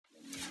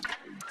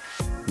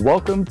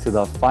Welcome to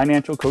the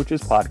Financial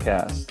Coaches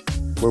Podcast,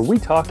 where we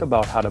talk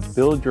about how to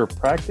build your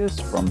practice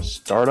from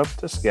startup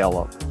to scale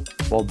up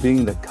while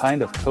being the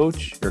kind of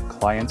coach your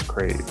clients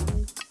crave.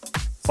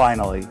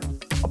 Finally,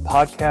 a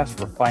podcast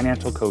for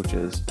financial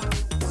coaches.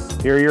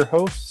 Here are your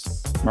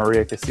hosts,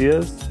 Maria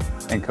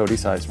Casillas and Cody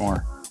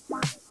Sizemore.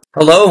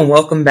 Hello and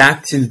welcome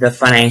back to the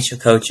Financial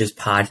Coaches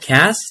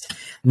Podcast.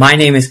 My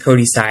name is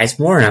Cody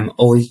Sizemore and I'm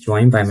always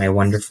joined by my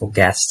wonderful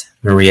guest,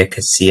 Maria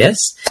Casillas.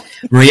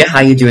 Maria, how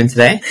are you doing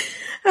today?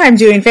 I'm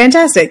doing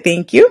fantastic.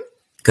 Thank you.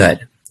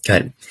 Good.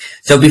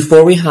 So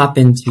before we hop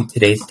into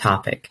today's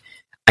topic,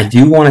 I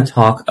do want to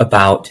talk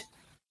about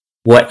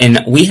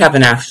and we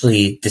haven't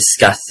actually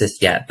discussed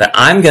this yet, but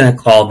I'm going to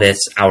call this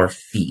our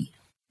fee.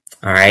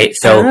 All right.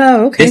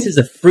 So This is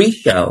a free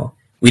show.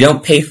 We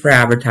don't pay for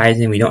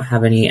advertising. We don't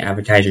have any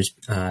advertisers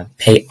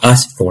pay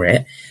us for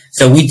it.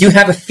 So we do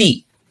have a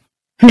fee.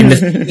 And the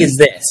fee is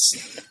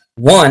this.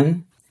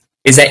 One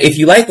is that if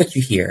you like what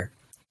you hear,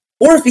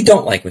 or if you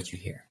don't like what you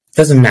hear,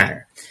 doesn't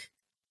matter.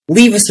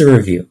 Leave us a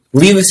review.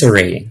 Leave us a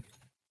rating.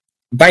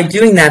 By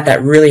doing that,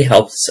 that really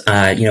helps,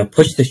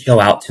 push the show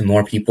out to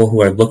more people who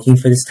are looking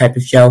for this type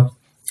of show.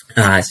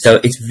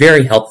 So it's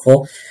very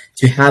helpful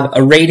to have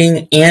a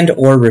rating and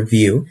or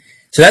review.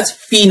 So that's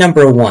fee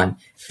number one.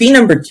 Fee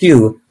number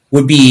two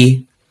would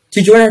be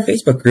to join our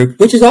Facebook group,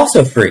 which is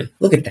also free.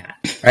 Look at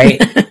that, right?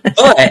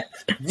 But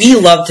we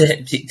love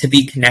to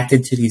be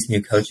connected to these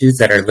new coaches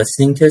that are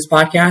listening to this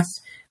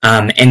podcast,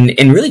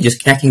 and really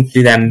just connecting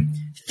through them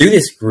through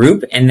this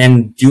group and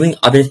then doing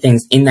other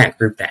things in that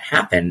group that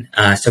happen.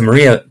 So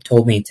Maria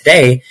told me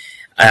today,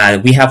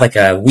 we have like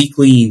a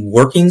weekly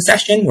working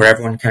session where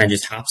everyone kind of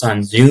just hops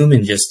on Zoom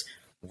and just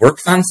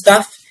works on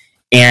stuff.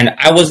 And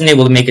I wasn't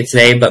able to make it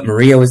today, but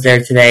Maria was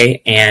there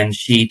today, and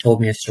she told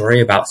me a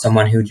story about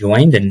someone who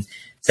joined and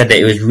said that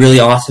it was really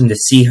awesome to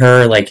see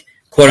her, like,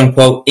 quote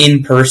unquote,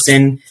 in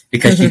person,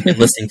 because she's been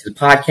listening to the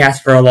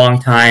podcast for a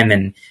long time,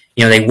 and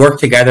they work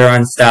together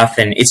on stuff,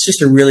 and it's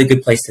just a really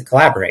good place to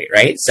collaborate,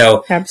 right?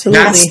 So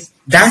absolutely,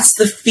 that's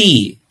the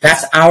fee.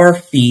 That's our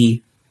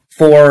fee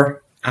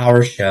for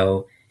our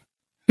show,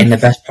 and the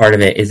best part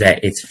of it is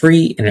that it's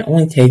free, and it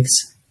only takes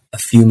a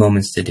few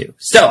moments to do.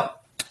 So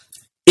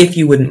if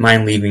you wouldn't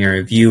mind leaving a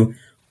review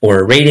or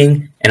a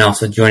rating and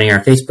also joining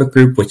our Facebook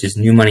group, which is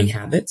New Money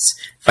Habits,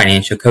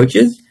 Financial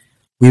Coaches,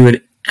 we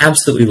would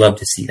absolutely love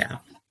to see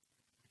that.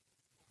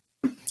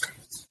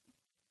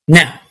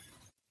 Now,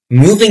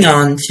 moving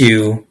on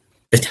to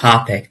the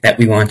topic that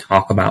we want to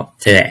talk about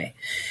today.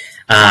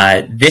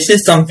 This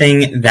is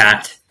something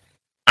that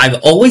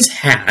I've always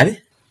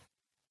had,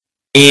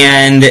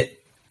 and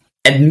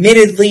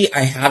admittedly,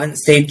 I haven't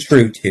stayed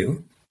true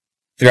to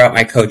throughout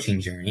my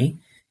coaching journey.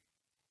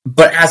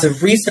 But as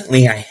of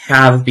recently, I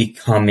have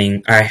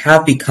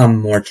become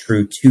more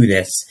true to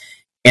this,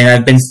 and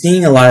I've been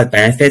seeing a lot of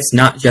benefits,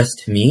 not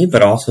just to me,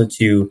 but also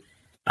to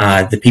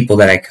the people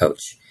that I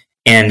coach.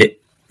 And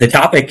the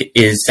topic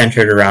is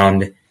centered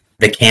around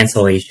the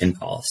cancellation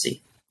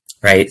policy,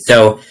 right?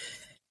 So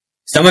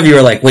some of you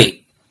are like,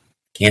 wait,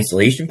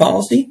 cancellation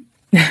policy?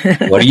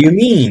 What do you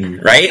mean,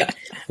 right?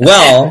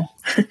 Well,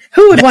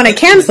 who would want to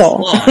cancel?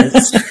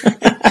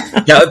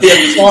 That would be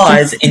a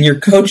clause in your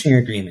coaching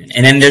agreement.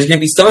 And then there's going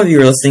to be some of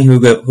you are listening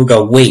who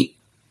go, wait,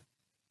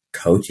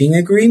 coaching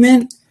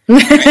agreement?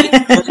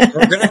 Right?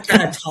 We're going to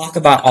kind of talk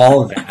about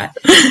all of that.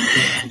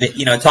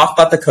 Talk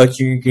about the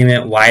coaching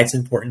agreement, why it's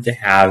important to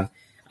have,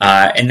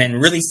 and then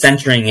really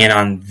centering in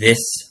on this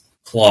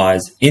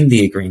clause in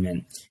the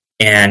agreement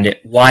and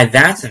why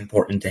that's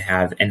important to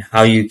have and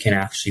how you can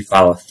actually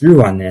follow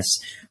through on this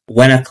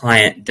when a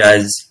client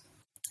does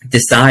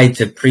decide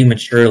to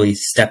prematurely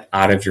step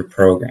out of your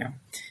program.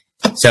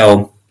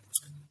 So,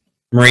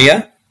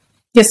 Maria?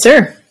 Yes,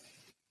 sir.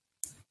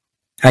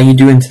 How you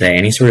doing today?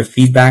 Any sort of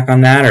feedback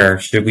on that, or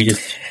should we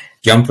just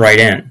jump right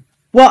in?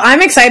 Well,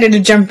 I'm excited to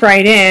jump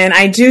right in.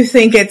 I do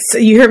think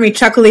you heard me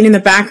chuckling in the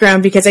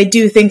background because I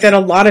do think that a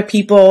lot of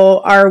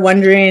people are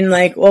wondering,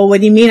 like, well,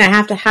 what do you mean I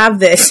have to have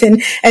this?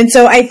 And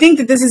so I think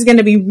that this is going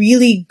to be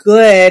really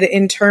good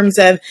in terms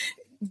of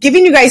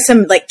giving you guys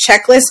some like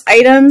checklist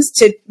items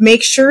to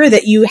make sure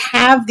that you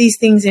have these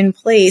things in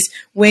place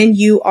when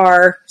you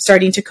are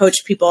starting to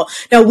coach people.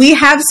 Now, we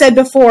have said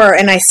before,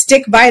 and I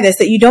stick by this,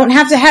 that you don't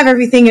have to have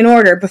everything in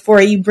order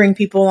before you bring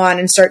people on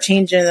and start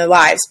changing their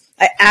lives.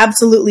 I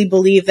absolutely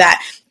believe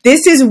that.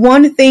 This is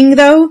one thing,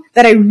 though,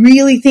 that I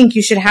really think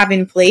you should have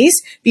in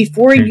place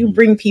before you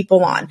bring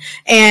people on.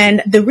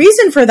 And the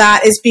reason for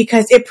that is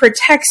because it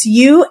protects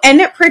you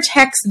and it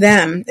protects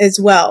them as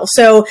well.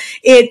 So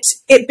it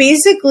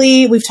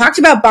basically, we've talked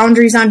about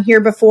boundaries on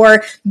here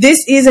before. This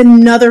is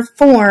another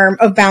form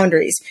of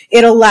boundaries.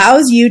 It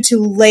allows you to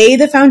lay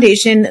the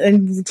foundation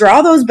and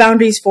draw those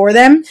boundaries for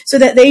them so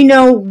that they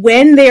know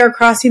when they are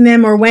crossing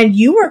them or when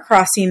you are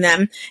crossing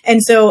them.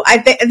 And so I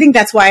think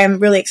that's why I'm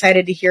really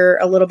excited to hear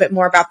a little bit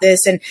more about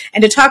this and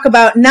to talk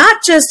about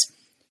not just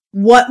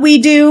what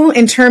we do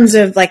in terms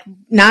of like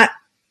not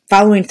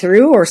following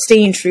through or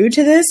staying true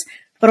to this,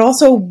 but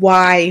also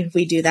why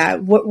we do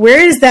that. Where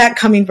is that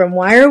coming from?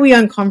 Why are we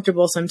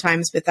uncomfortable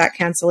sometimes with that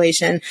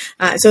cancellation?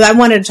 So I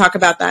wanted to talk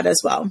about that as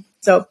well.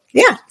 So,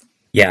 yeah.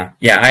 Yeah.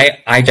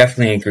 I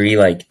definitely agree.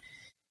 Like,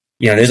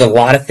 there's a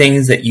lot of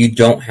things that you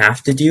don't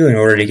have to do in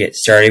order to get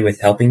started with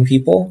helping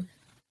people.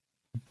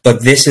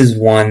 But this is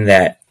one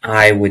that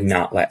I would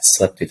not let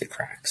slip through the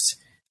cracks.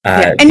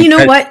 And you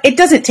know what? It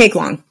doesn't take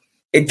long.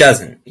 It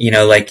doesn't.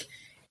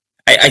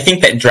 I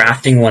think that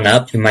drafting one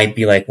up, you might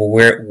be like, well,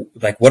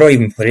 what do I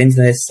even put into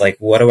this? Like,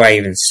 what do I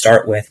even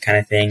start with, kind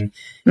of thing.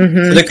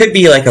 Mm-hmm. So there could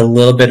be like a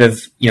little bit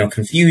of,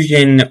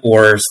 confusion,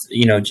 or,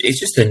 it's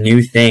just a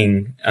new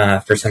thing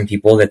for some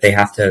people that they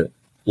have to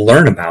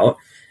learn about.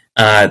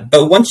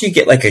 But once you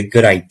get like a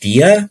good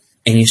idea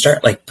and you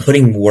start like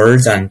putting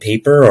words on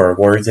paper, or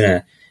words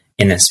in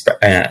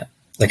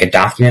a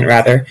document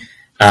rather,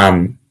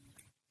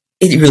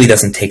 it really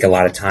doesn't take a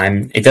lot of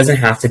time. It doesn't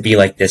have to be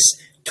like this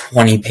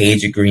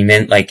 20-page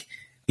agreement. Like,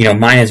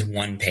 mine is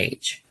 1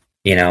 page,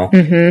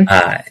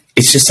 mm-hmm.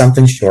 It's just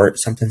something short,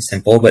 something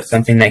simple, but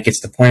something that gets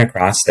the point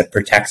across that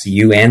protects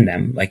you and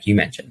them, like you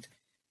mentioned.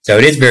 So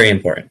it is very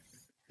important.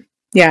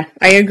 Yeah,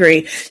 I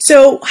agree.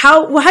 So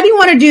how do you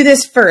want to do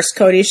this first,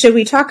 Cody? Should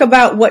we talk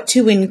about what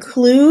to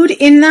include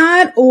in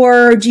that?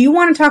 Or do you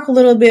want to talk a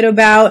little bit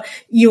about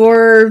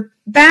your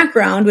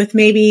background with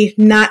maybe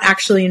not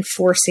actually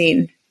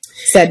enforcing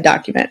said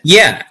document?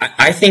 Yeah,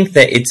 I think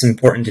that it's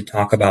important to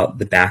talk about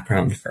the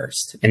background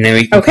first, and then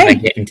we can kind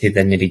of get into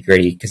the nitty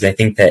gritty, because I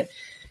think that,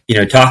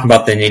 talking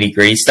about the nitty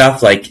gritty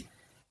stuff, like,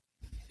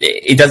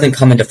 it doesn't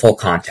come into full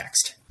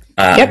context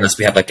unless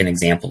we have like an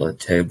example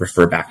to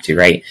refer back to,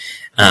 right?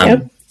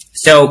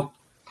 So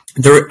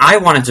I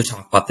wanted to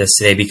talk about this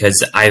today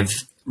because I've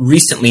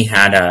recently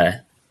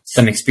had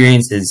some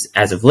experiences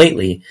as of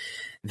lately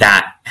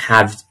that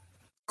have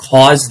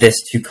caused this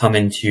to come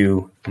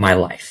into my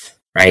life.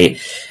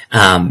 Right.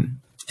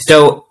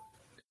 So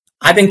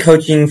I've been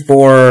coaching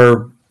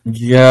for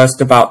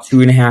just about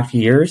 2.5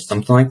 years,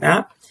 something like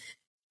that.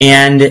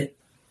 And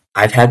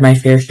I've had my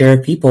fair share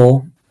of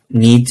people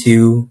need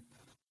to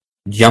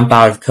jump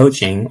out of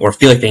coaching, or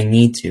feel like they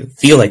need to,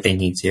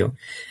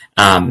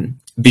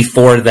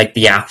 before like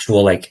the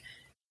actual like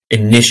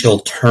initial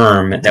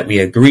term that we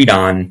agreed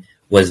on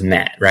was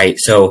met. Right.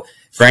 So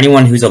for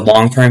anyone who's a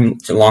long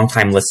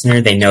time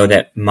listener, they know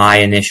that my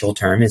initial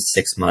term is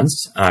 6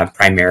 months,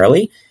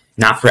 primarily.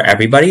 Not for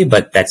everybody,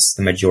 but that's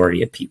the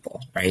majority of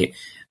people, right?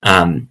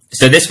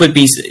 So this would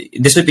be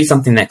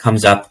something that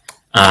comes up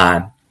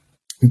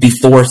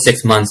before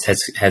 6 months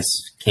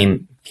has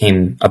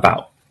came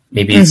about.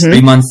 Maybe it's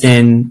 3 months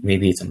in,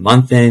 maybe it's a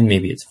month in,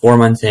 maybe it's 4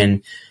 months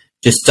in.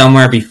 Just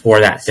somewhere before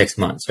that 6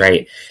 months,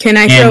 right? Can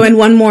I throw in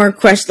one more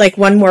question, like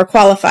one more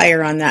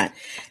qualifier on that?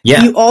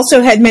 Yeah. You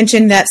also had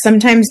mentioned that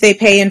sometimes they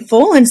pay in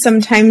full and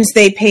sometimes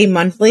they pay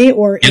monthly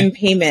or in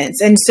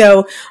payments. And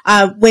so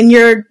when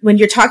you're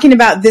talking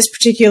about this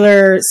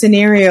particular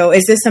scenario,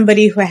 is this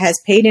somebody who has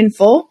paid in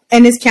full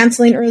and is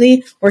canceling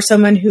early, or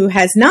someone who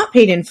has not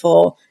paid in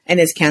full and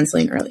is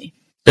canceling early?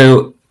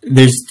 So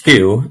there's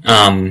two,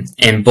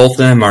 and both of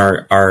them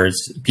are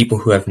people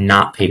who have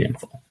not paid in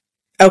full.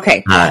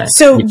 Okay.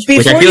 So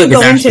which I feel like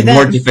is actually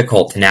more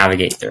difficult to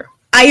navigate through.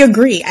 I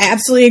agree. I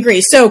absolutely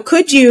agree. So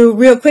could you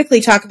real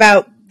quickly talk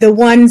about the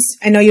ones,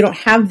 I know you don't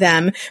have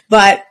them,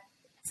 but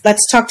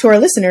let's talk to our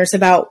listeners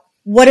about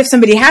what if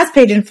somebody has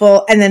paid in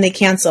full and then they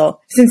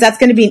cancel? Since that's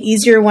going to be an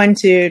easier one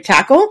to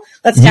tackle,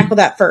 let's tackle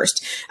that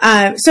first.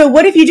 So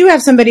what if you do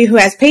have somebody who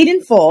has paid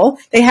in full,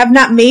 they have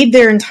not made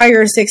their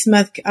entire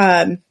 6-month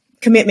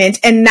commitment,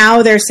 and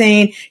now they're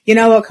saying, you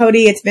know what,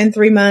 Cody, it's been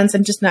 3 months,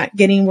 I'm just not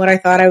getting what I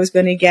thought I was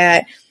going to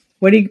get.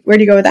 Where do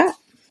you go with that?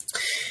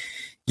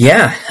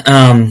 Yeah.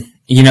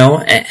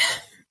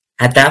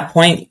 At that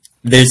point,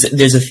 there's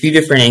a few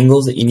different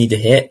angles that you need to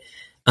hit.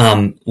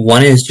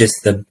 One is just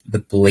the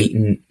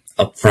blatant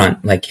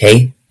upfront, like,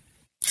 hey,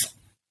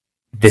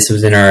 this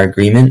was in our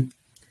agreement.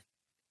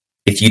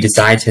 If you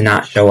decide to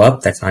not show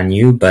up, that's on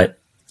you, but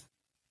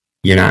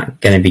you're not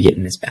going to be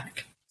getting this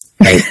back.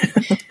 Right?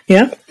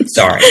 Yeah.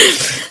 Sorry.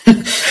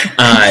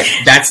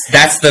 That's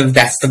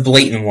the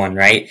blatant one,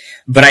 right?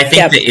 But I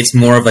think that it's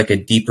more of like a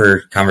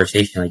deeper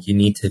conversation. Like, you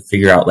need to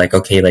figure out, like,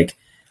 okay, like,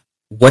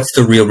 what's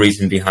the real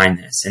reason behind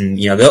this? And,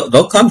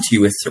 they'll come to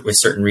you with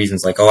certain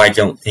reasons, like, oh, I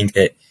don't think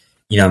that,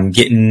 I'm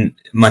getting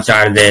much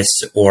out of this,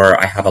 or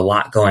I have a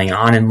lot going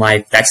on in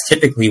life. That's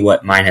typically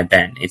what mine have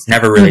been. It's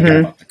never really been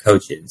about the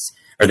coaches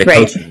or the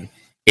coaching.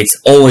 It's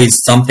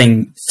always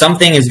something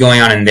is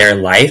going on in their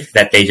life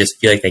that they just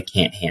feel like they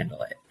can't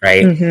handle it,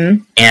 right?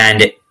 Mm-hmm.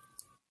 And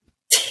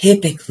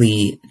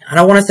typically, I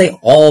don't want to say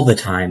all the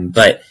time,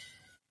 but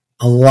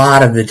a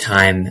lot of the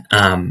time,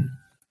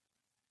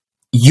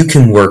 you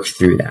can work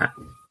through that.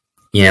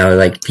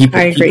 Like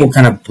people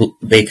kind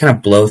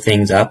of blow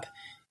things up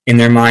in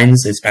their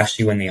minds,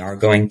 especially when they are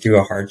going through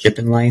a hardship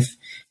in life,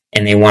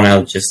 and they want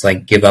to just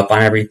like give up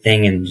on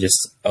everything and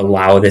just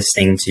allow this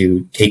thing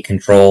to take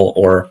control,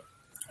 or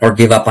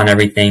give up on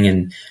everything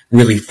and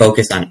really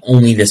focus on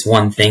only this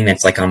one thing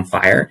that's like on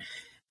fire.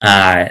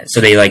 So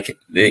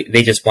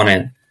they just want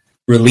to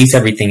release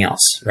everything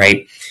else,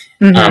 right?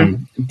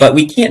 But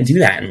we can't do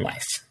that in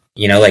life.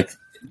 Like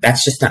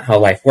that's just not how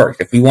life works.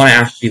 If we want to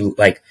actually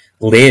like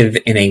live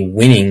in a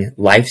winning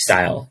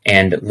lifestyle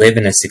and live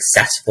in a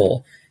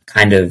successful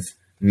kind of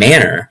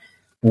manner,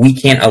 we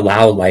can't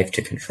allow life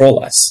to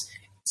control us.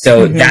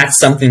 So that's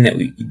something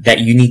that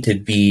you need to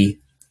be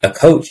a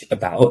coach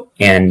about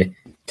and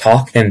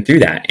talk them through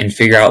that and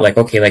figure out like,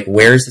 okay, like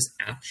where is this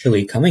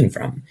actually coming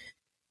from?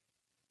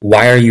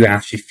 Why are you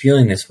actually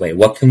feeling this way?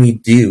 What can we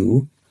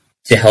do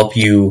to help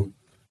you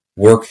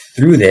work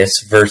through this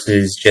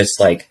versus just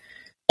like,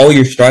 oh,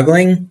 you're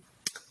struggling?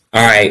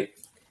 All right,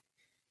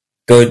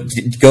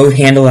 go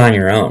handle it on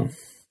your own.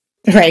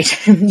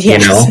 Right.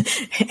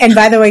 Yes. And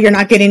by the way, you're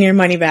not getting your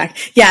money back.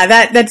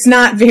 Yeah, that's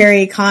not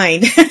very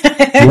kind.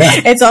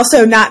 It's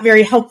also not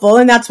very helpful.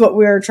 And that's what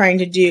we're trying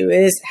to do,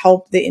 is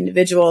help the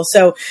individual.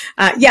 So,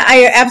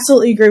 I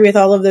absolutely agree with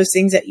all of those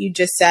things that you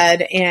just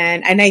said.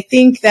 And I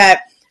think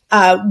that,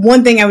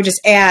 one thing I would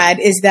just add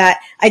is that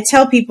I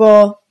tell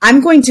people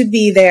I'm going to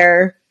be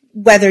there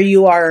whether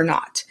you are or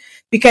not,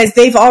 because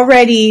they've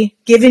already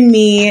given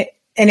me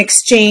an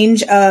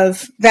exchange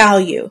of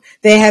value.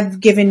 They have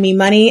given me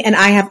money, and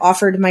I have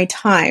offered my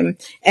time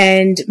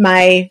and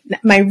my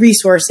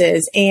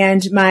resources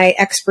and my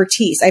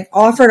expertise. I've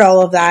offered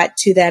all of that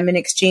to them in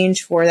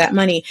exchange for that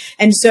money.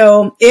 And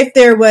so if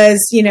there was,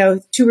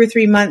 2 or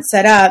 3 months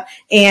set up,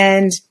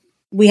 and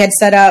we had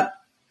set up,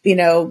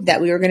 that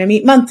we were going to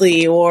meet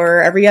monthly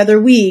or every other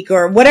week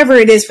or whatever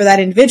it is for that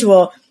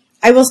individual,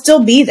 I will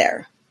still be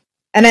there.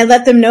 And I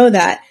let them know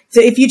that. So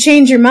if you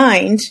change your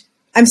mind,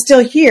 I'm still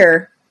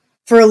here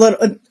for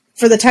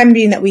the time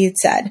being that we had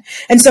said.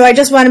 And so I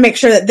just want to make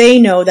sure that they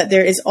know that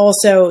there is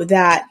also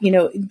that,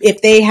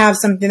 if they have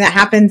something that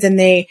happens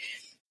and I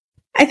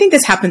think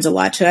this happens a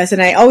lot to us.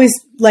 And I always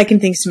liken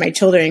things to my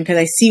children because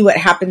I see what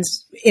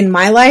happens in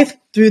my life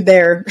through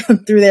their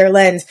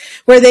lens,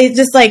 where they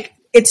just like,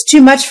 it's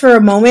too much for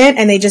a moment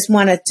and they just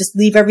want to just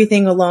leave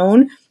everything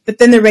alone, but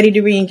then they're ready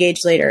to re-engage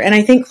later. And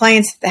I think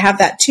clients have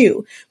that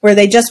too, where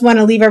they just want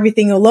to leave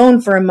everything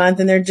alone for a month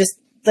and they're just,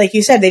 like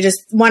you said, they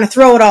just want to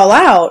throw it all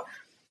out.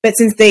 But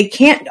since they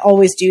can't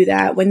always do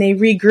that, when they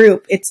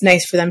regroup, it's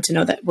nice for them to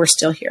know that we're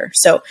still here.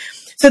 So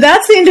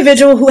that's the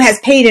individual who has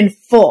paid in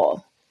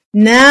full.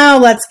 Now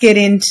let's get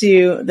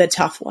into the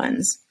tough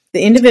ones.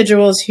 The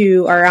individuals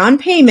who are on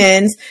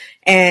payments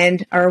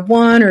and are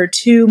 1 or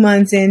 2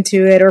 months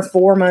into it or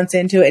 4 months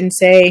into it and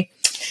say,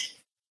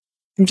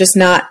 I'm just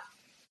not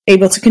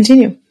able to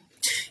continue.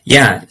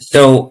 Yeah.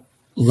 So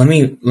let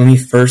me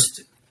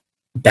first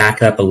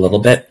back up a little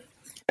bit.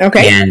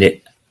 Okay.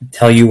 And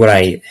tell you what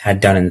I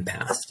had done in the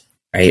past,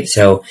 right?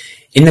 So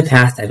in the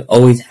past, I've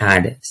always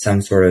had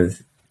some sort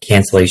of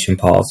cancellation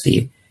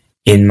policy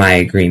in my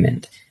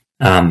agreement.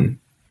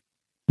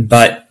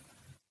 But,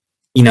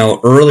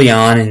 early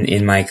on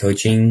in my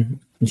coaching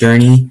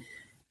journey,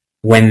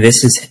 when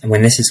this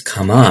has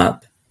come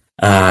up,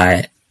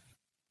 my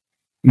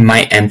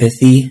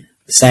empathy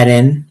set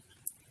in.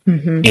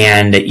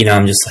 And,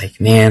 I'm just like,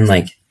 man,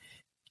 like,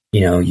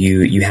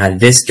 you had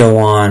this go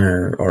on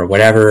or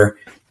whatever.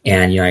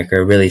 And, I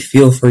really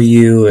feel for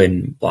you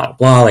and blah,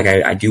 blah. Like,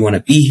 I do want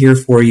to be here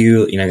for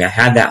you. I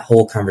had that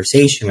whole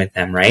conversation with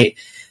them. Right.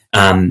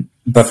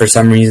 But for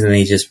some reason,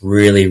 they just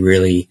really,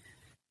 really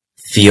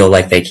feel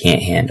like they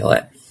can't handle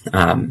it.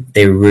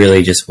 They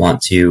really just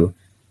want to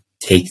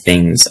take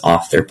things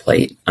off their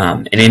plate.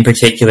 And in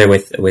particular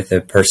with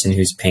a person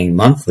who's paying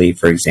monthly,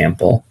 for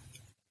example,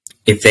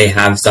 if they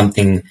have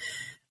something,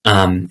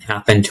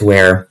 happen to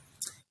where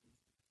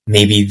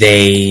maybe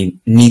they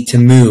need to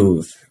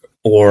move,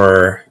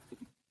 or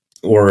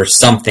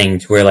something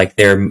to where like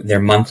their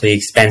monthly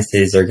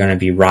expenses are going to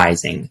be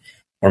rising,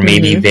 or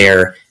maybe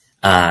their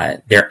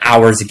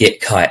hours get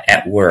cut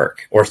at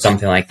work or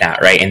something like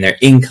that, right? And their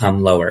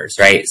income lowers,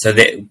 right? So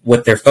that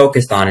what they're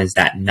focused on is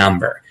that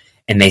number,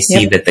 and they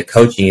see that the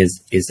coaching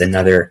is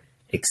another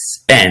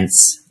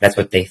expense. That's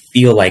what they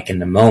feel like in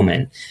the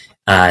moment.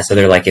 So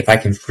they're like, if I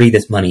can free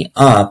this money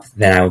up,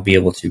 then I will be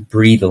able to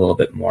breathe a little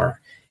bit more.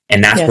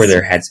 And that's where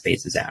their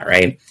headspace is at,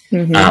 right?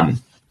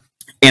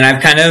 And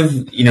I've kind of,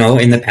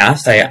 in the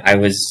past, I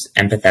was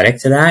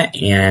empathetic to that,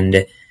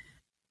 and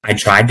I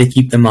tried to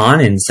keep them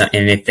on. And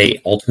if they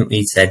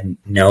ultimately said,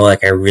 no,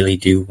 like I really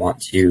do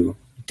want to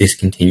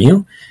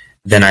discontinue,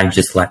 then I've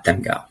just let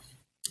them go.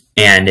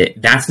 And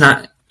that's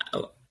not,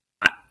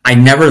 I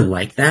never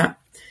like that.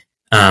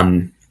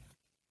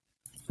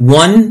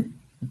 One,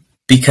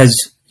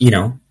 because,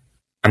 I'm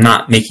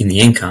not making the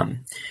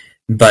income,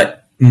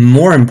 but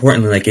more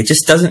importantly, like it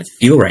just doesn't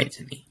feel right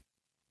to me.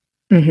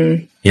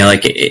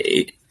 Like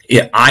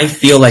I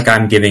feel like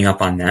I'm giving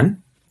up on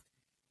them,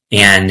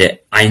 and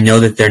I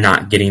know that they're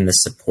not getting the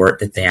support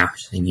that they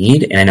actually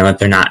need. And I know that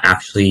they're not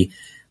actually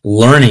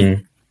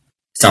learning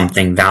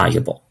something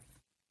valuable,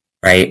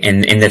 right?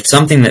 And that's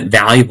something that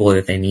valuable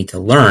that they need to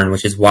learn,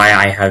 which is why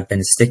I have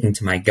been sticking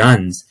to my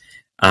guns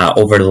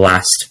over the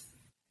last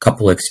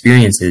couple of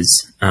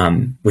experiences,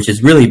 which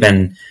has really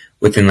been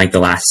within like the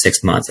last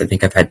 6 months. I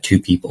think I've had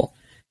 2 people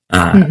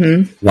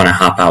want to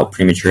hop out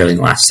prematurely in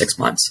the last 6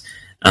 months.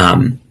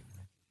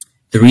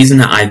 The reason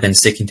that I've been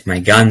sticking to my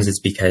guns is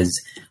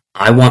because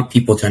I want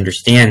people to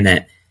understand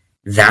that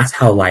that's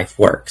how life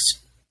works.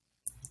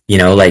 You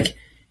know, like,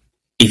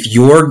 if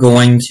you're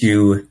going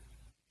to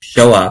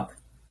show up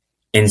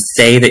and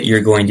say that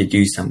you're going to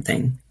do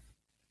something,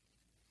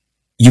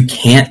 you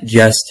can't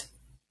just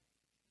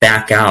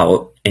back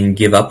out and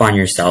give up on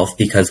yourself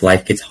because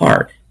life gets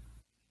hard.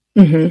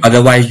 Mm-hmm.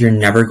 Otherwise, you're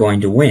never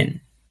going to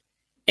win.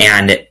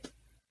 And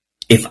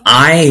if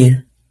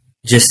I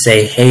just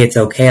say, hey, it's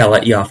okay, I'll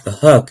let you off the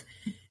hook,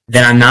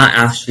 then I'm not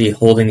actually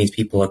holding these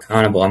people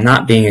accountable. I'm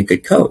not being a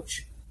good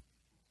coach.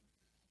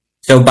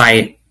 So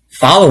by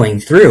following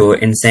through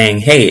and saying,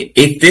 hey,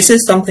 if this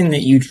is something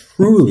that you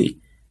truly,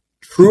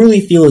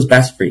 truly feel is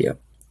best for you,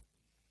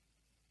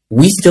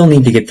 we still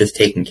need to get this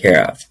taken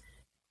care of.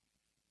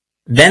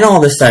 Then all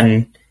of a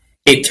sudden,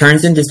 it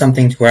turns into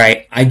something to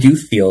where I do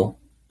feel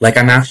like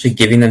I'm actually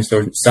giving them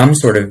some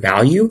sort of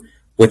value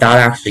without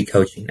actually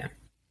coaching them.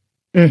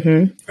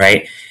 Mm-hmm.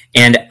 Right?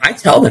 And I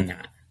tell them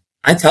that.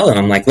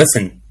 I'm like,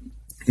 listen,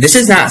 this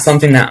is not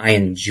something that I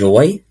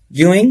enjoy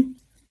doing.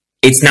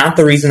 It's not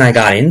the reason I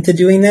got into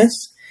doing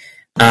this.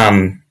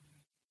 And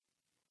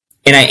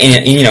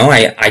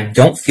I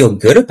don't feel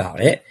good about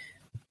it,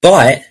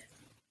 but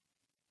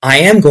I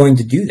am going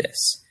to do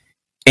this.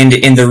 And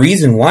the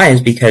reason why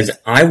is because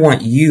I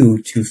want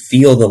you to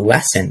feel the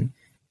lesson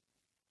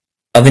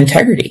of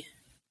integrity.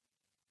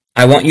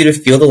 I want you to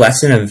feel the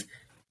lesson of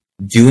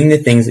doing the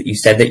things that you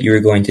said that you were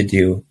going to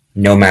do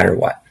no matter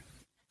what.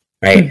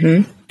 Right?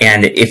 Mm-hmm.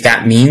 And if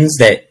that means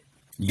that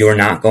you're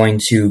not going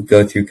to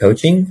go through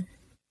coaching,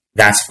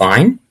 that's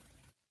fine.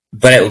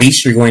 But at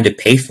least you're going to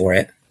pay for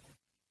it.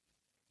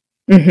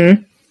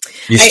 Mm-hmm.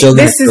 You're still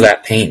going to feel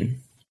that pain.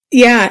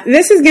 Yeah,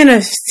 this is going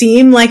to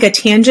seem like a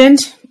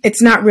tangent.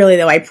 It's not really,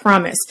 though, I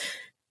promise.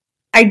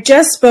 I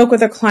just spoke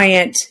with a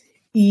client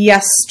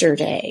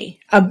yesterday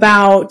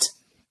about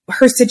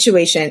her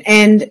situation.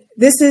 And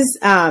this is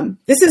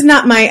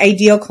not my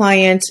ideal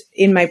client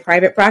in my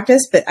private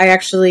practice, but I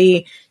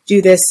actually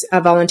do this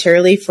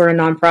voluntarily for a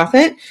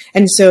nonprofit.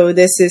 And so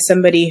this is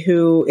somebody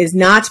who is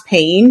not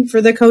paying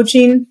for the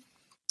coaching,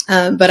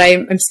 but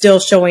I'm still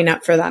showing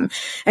up for them.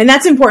 And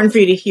that's important for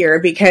you to hear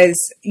because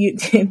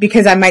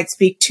I might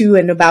speak to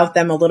and about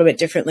them a little bit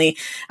differently.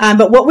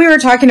 But what we were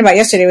talking about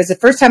yesterday was the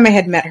first time I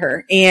had met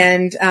her.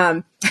 And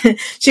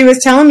she was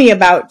telling me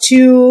about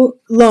 2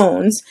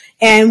 loans.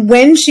 And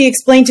when she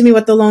explained to me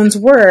what the loans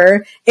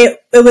were, it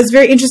was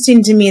very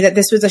interesting to me that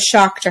this was a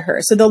shock to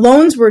her. So the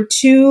loans were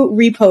 2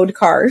 repoed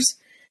cars.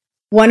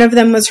 One of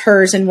them was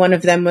hers and one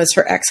of them was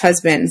her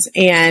ex-husband's.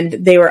 And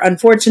they were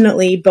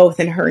unfortunately both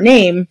in her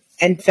name.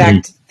 In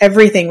fact,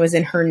 everything was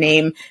in her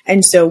name.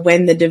 And so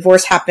when the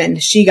divorce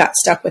happened, she got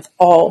stuck with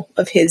all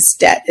of his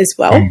debt as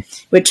well,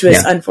 which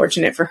was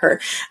unfortunate for her.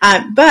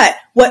 But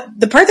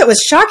the part that was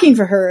shocking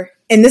for her,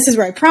 and this is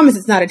where I promise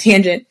it's not a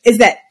tangent, is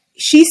that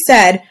she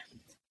said,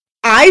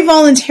 I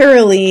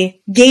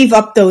voluntarily gave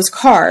up those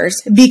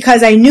cars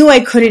because I knew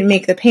I couldn't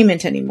make the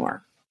payment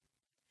anymore.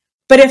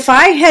 But if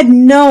I had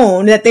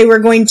known that they were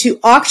going to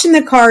auction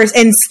the cars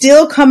and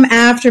still come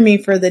after me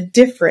for the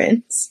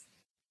difference,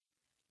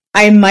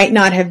 I might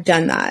not have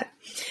done that.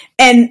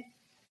 And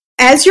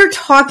as you're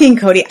talking,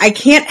 Cody, I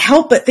can't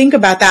help but think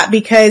about that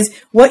because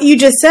what you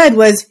just said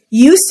was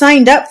you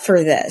signed up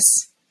for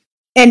this.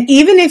 And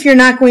even if you're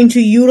not going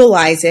to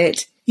utilize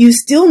it, you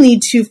still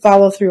need to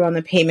follow through on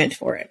the payment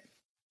for it.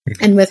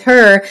 And with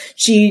her,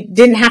 she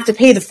didn't have to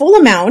pay the full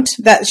amount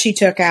that she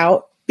took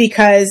out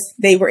because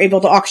they were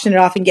able to auction it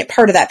off and get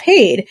part of that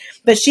paid.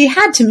 But she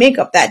had to make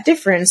up that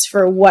difference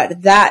for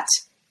what that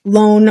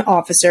loan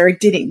officer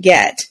didn't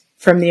get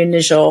from the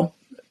initial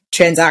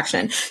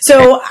transaction.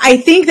 So I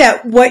think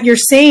that what you're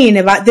saying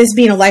about this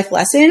being a life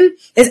lesson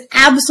is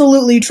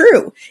absolutely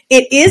true.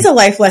 It is a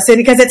life lesson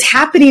because it's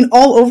happening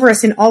all over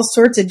us in all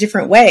sorts of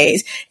different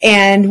ways.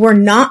 And we're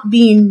not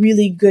being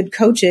really good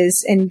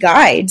coaches and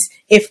guides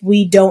if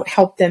we don't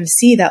help them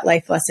see that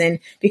life lesson,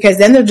 because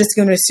then they're just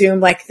going to assume,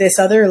 like this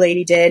other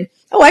lady did,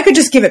 oh, I could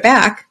just give it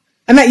back.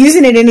 I'm not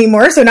using it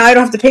anymore, so now I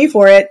don't have to pay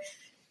for it.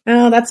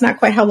 No, that's not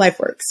quite how life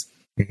works.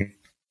 Mm-hmm.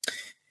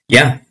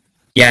 Yeah,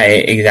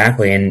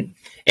 exactly. And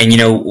you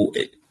know,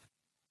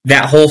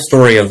 that whole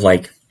story of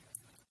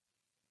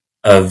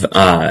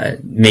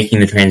making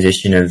the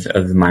transition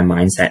of my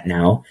mindset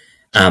now,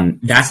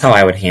 that's how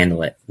I would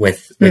handle it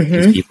with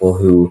these people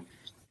who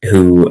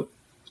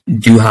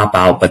do hop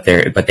out, but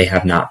they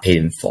have not paid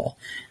in full.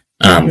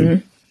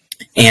 And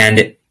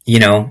you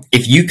know,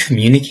 if you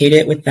communicate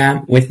it with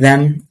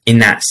them in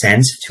that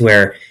sense, to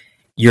where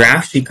you're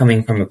actually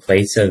coming from a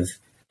place of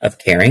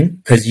caring,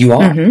 because you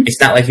are.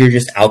 It's not like you're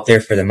just out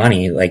there for the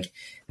money. Like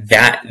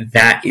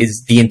that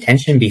is the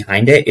intention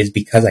behind it, is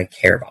because I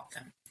care about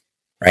them,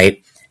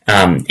 right?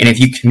 And if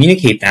you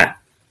communicate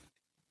that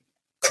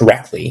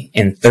correctly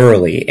and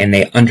thoroughly, and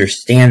they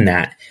understand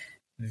that,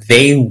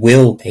 they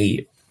will pay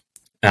you.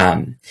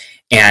 And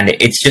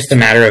it's just a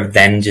matter of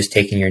then just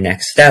taking your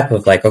next step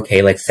of like,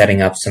 okay, like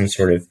setting up some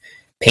sort of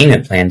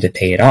payment plan to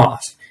pay it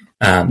off.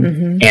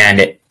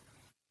 And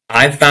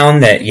I've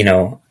found that, you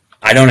know,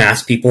 I don't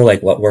ask people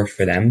like what worked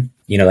for them.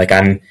 Like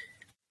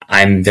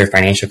I'm their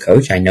financial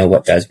coach. I know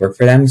what does work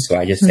for them. So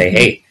I just say,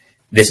 hey,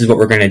 this is what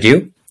we're going to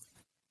do.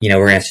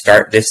 We're going to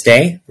start this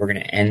day. We're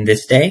going to end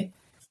this day.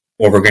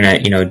 Or we're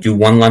going to, do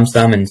one lump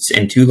sum and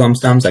two lump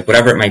sums, like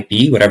whatever it might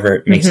be,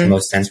 whatever makes the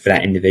most sense for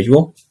that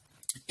individual.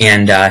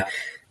 And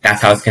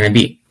that's how it's going to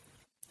be.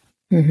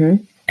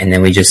 And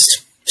then we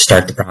just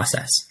start the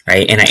process,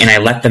 right? And I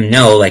let them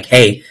know, like,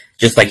 hey,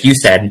 just like you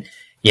said,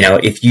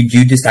 if you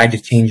do decide to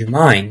change your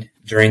mind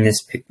during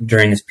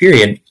this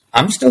period,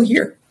 I'm still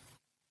here.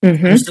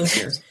 I'm still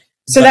here.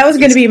 So that was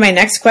going to be my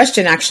next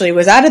question, actually,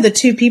 was out of the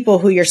two people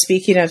who you're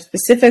speaking of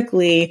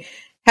specifically,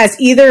 has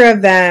either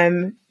of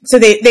them, so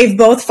they've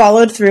both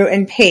followed through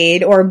and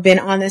paid or been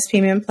on this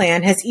payment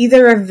plan, has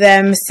either of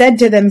them said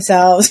to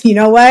themselves, you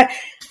know what,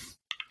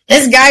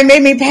 this guy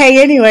made me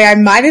pay anyway, I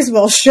might as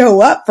well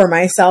show up for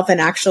myself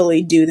and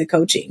actually do the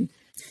coaching?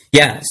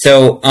 Yeah.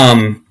 So,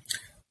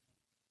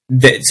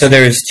 so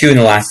there's two in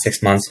the last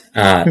 6 months.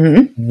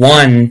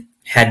 One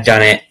had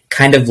done it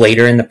kind of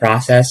later in the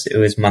process. It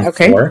was month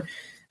 4.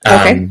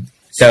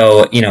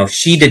 So,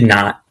 she did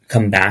not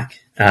come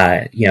back.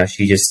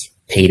 She just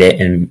paid it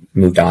and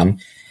moved on.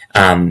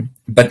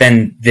 But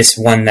then this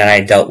one that I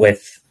dealt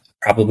with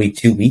probably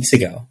 2 weeks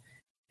ago,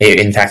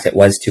 in fact, it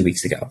was 2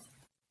 weeks ago,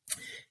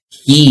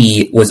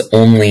 he was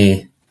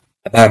only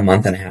about a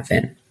month and a half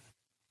in.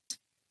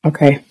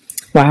 Okay.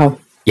 Wow.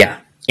 Yeah.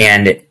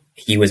 And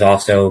he was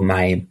also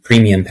my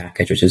premium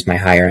package, which is my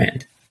higher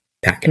end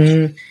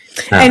package.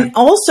 And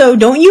also,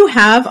 don't you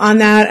have on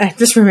that, I'm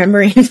just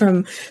remembering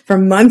from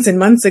months and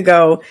months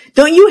ago,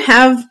 don't you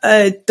have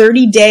a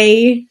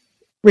 30-day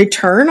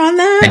return on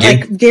that?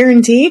 Like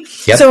guarantee?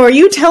 Yep. So are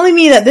you telling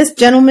me that this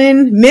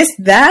gentleman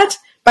missed that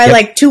by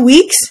like 2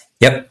 weeks?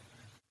 Yep.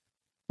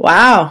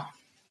 Wow.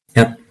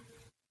 Yep.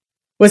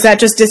 Was that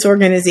just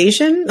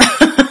disorganization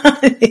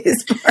on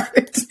his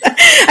part?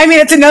 I mean,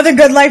 it's another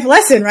good life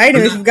lesson, right?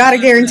 If you've got a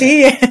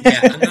guarantee.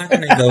 I'm not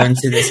going to go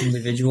into this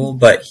individual,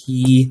 but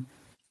he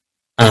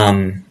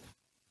had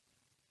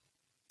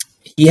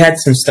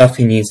some stuff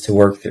he needs to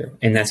work through,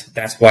 and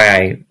that's why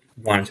I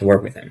wanted to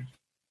work with him.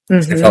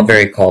 I felt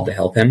very called to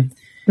help him.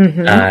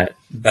 But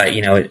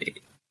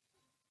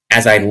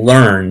as I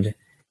learned,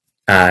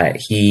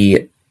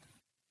 he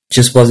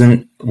just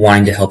wasn't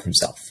wanting to help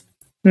himself,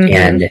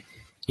 and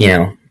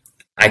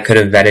I could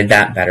have vetted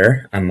that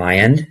better on my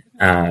end.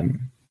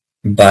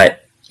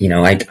 But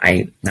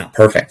I not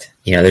perfect.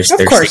 There's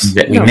things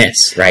that we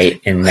miss, right?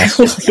 And that's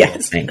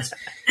just things.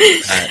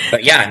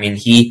 But yeah, I mean,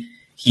 he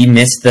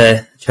missed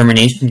the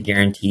termination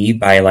guarantee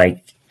by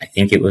I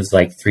think it was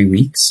 3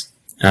 weeks.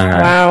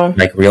 Wow.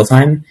 Real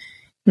time.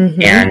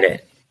 And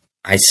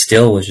I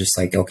still was just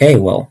okay,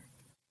 well,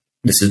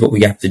 this is what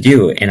we have to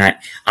do. And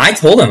I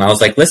told him, I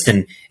was like,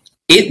 listen,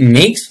 it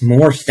makes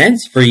more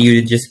sense for you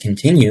to just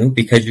continue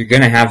because you're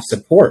going to have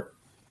support.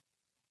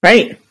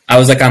 Right. I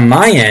was like, on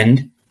my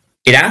end,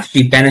 it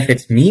actually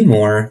benefits me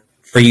more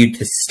for you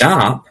to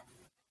stop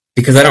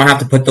because I don't have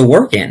to put the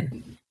work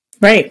in.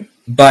 Right.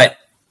 But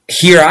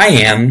here I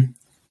am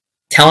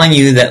telling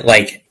you that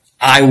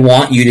I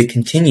want you to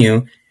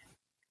continue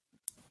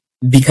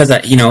because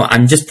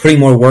I'm just putting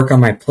more work on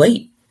my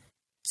plate.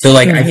 So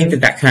I think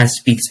that kind of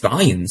speaks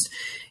volumes.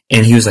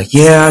 And he was like,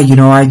 yeah,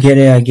 I get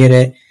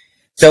it.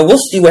 So we'll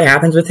see what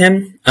happens with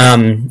him.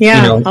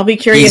 I'll be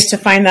curious to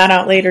find that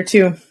out later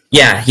too.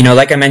 Yeah.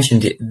 Like I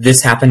mentioned,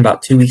 this happened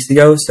about 2 weeks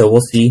ago. So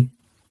we'll see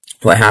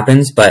what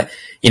happens. But,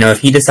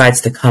 if he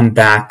decides to come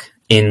back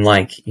in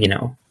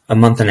a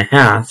month and a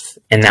half,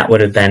 and that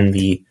would have been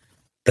the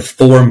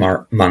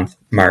 4-month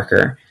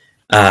marker,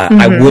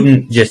 I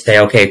wouldn't just say,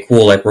 okay,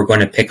 cool, we're going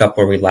to pick up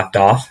where we left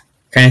off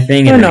kind of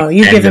thing. No,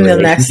 you give him the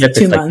next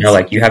 2 months. No,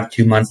 you have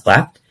 2 months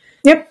left.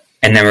 Yep.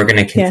 And then we're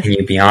going to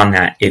continue beyond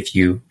that if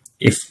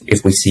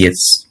we see it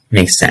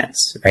makes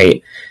sense,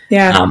 right?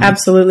 Yeah,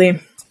 absolutely.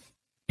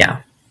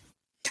 Yeah.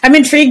 I'm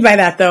intrigued by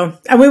that, though.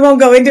 And we won't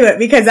go into it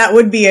because that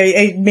would be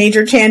a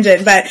major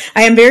tangent. But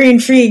I am very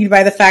intrigued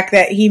by the fact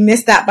that he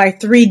missed that by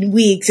 3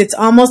 weeks. It's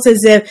almost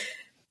as if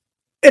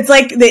it's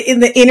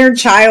the inner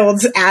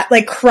child's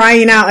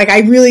crying out, I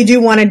really do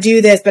want to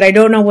do this, but I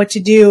don't know what to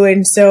do.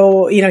 And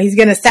so, he's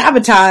going to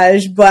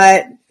sabotage,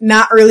 but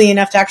not early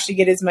enough to actually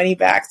get his money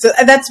back. So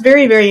that's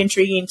very, very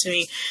intriguing to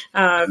me.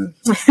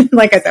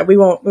 Like I said, we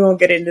won't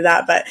get into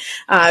that, but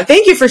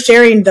thank you for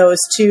sharing those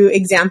two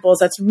examples.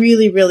 That's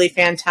really, really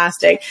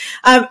fantastic.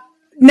 Now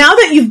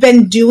that you've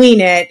been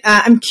doing it,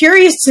 I'm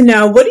curious to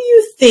know, what do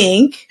you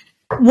think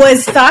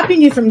was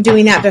stopping you from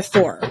doing that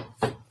before?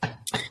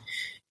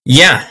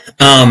 Yeah.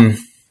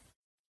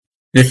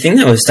 The thing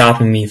that was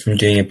stopping me from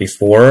doing it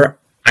before,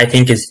 I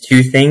think, is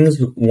two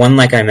things. One,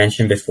 like I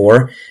mentioned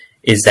before,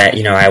 is that,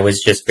 I was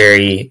just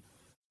very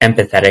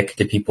empathetic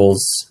to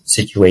people's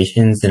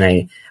situations, and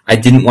I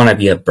didn't want to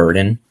be a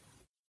burden,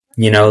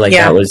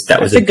 that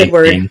was a good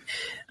word. Thing.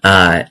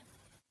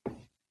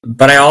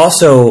 But I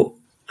also,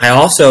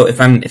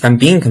 if I'm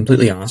being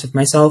completely honest with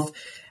myself,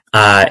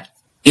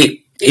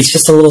 it's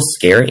just a little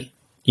scary,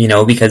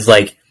 because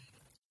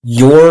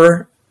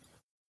you're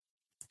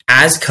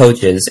as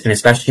coaches, and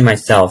especially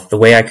myself, the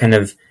way I kind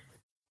of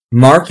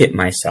market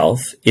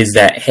myself is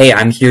that, hey,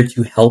 I'm here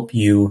to help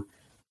you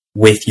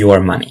with your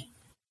money,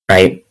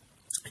 right?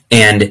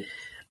 And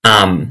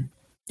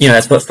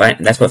that's what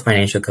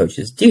financial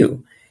coaches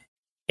do.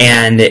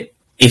 And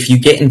if you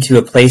get into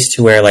a place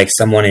to where like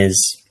someone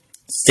is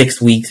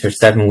 6 weeks or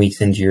 7 weeks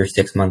into your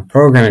 6-month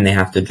program and they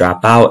have to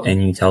drop out,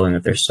 and you tell them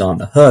that they're still on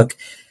the hook,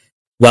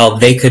 well,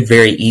 they could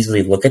very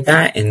easily look at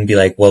that and be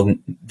like, well,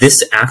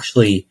 this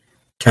actually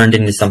turned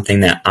into something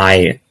that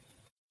I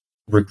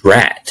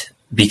regret,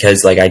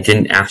 because like I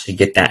didn't actually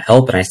get that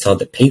help and I still had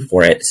to pay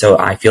for it. So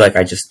I feel like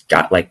I just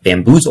got like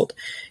bamboozled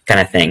kind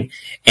of thing.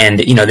 And,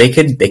 they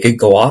could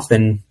go off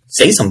and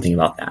say something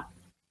about that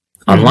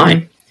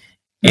online.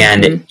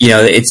 And,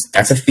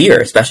 that's a fear,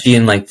 especially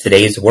in like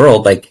today's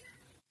world. Like,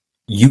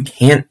 you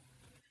can't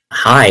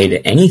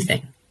hide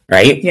anything,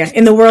 right? Yeah.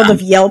 In the world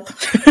of Yelp.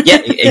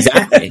 Yeah,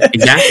 exactly.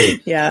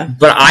 Yeah.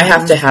 But I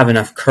have to have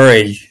enough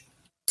courage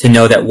to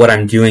know that what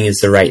I'm doing is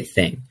the right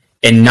thing,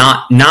 and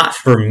not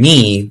for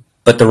me,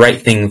 but the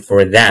right thing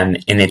for them.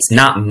 And it's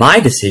not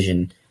my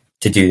decision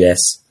to do this.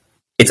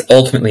 It's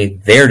ultimately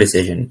their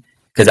decision,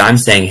 because I'm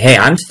saying, hey,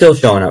 I'm still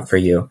showing up for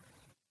you.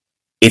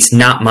 It's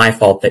not my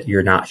fault that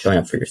you're not showing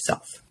up for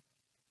yourself.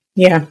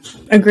 Yeah,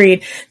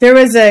 agreed. There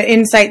was an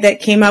insight that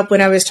came up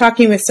when I was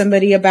talking with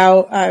somebody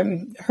about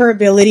her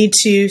ability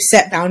to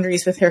set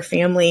boundaries with her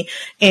family.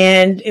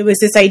 And it was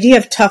this idea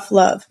of tough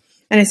love.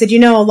 And I said,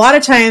 a lot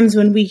of times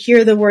when we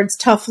hear the words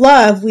tough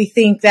love, we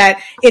think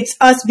that it's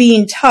us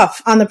being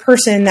tough on the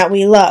person that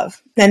we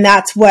love. And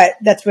that's where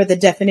the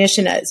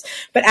definition is.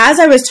 But as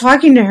I was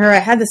talking to her, I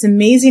had this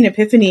amazing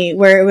epiphany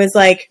where it was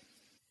like,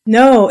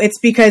 no, it's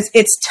because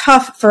it's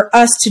tough for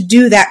us to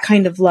do that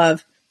kind of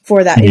love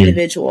for that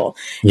individual.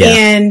 Yeah.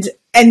 And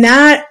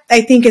that,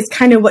 I think, is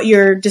kind of what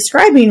you're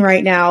describing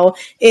right now.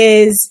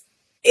 Is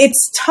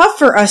it's tough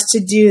for us to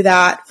do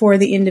that for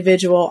the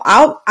individual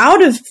out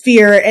of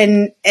fear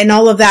and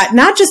all of that,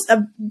 not just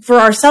for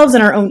ourselves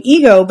and our own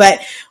ego,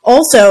 but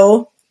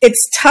also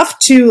it's tough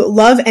to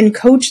love and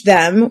coach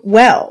them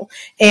well,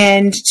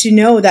 and to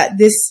know that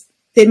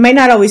it might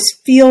not always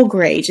feel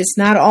great. It's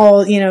not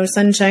all,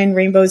 sunshine,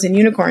 rainbows, and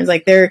unicorns.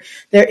 Like there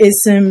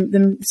is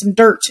some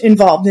dirt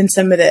involved in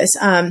some of this.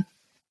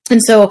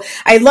 And so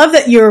I love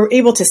that you're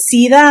able to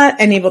see that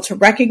and able to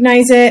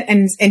recognize it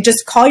and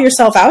just call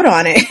yourself out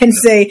on it and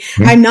say,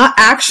 I'm not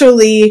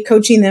actually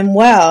coaching them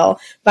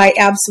well by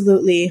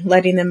absolutely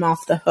letting them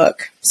off the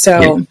hook.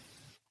 So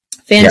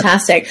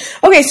fantastic.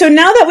 Yep. Okay. So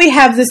now that we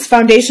have this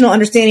foundational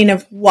understanding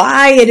of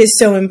why it is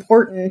so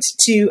important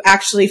to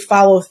actually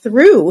follow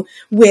through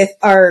with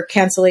our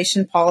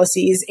cancellation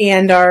policies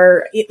and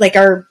our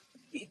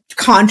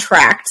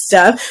contract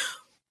stuff,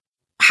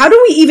 how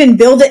do we even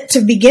build it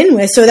to begin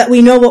with so that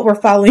we know what we're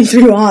following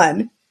through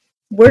on?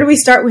 Where do we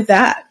start with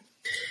that?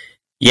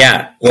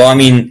 Yeah. Well, I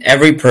mean,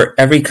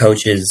 every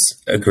coach's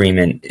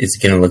agreement is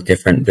going to look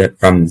different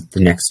from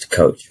the next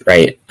coach,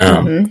 right?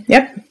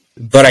 Yep.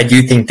 But I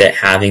do think that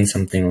having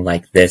something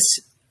like this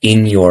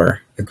in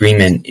your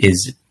agreement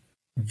is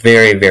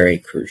very, very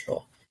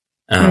crucial.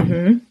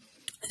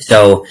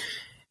 So,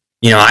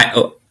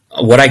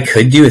 what I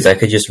could do is I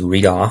could just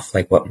read off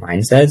like what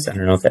mine says. I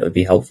don't know if that would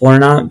be helpful or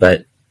not,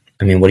 but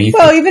I mean, what do you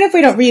think? Well, even if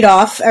we don't read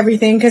off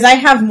everything, because I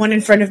have one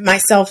in front of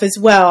myself as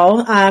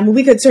well,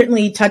 we could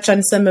certainly touch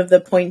on some of the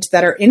points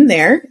that are in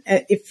there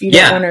if you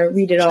don't want to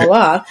read it all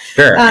off.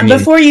 Sure.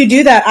 Before you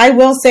do that, I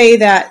will say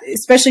that,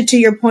 especially to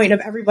your point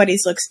of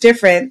everybody's looks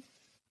different,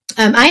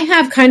 I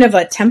have kind of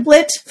a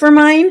template for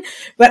mine,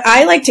 but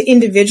I like to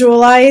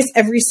individualize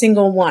every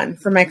single one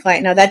for my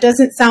client. Now, that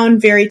doesn't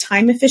sound very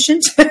time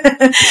efficient.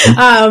 But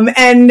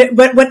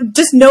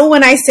just know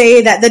when I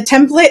say that the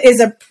template is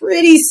a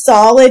pretty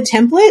solid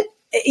template,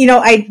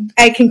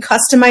 I can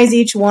customize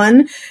each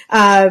one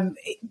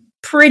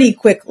pretty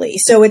quickly.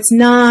 So it's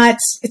not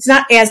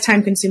as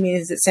time consuming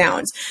as it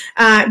sounds.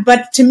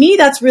 But to me,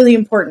 that's really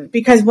important,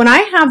 because when I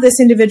have this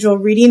individual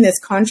reading this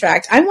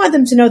contract, I want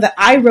them to know that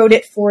I wrote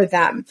it for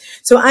them.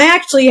 So I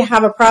actually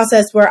have a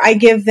process where I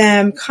give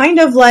them kind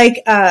of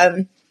like,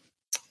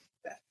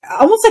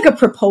 almost like a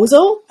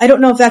proposal. I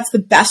don't know if that's the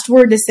best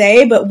word to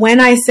say, but when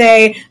I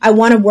say I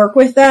want to work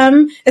with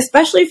them,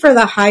 especially for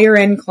the higher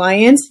end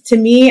clients, to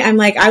me, I'm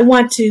like, I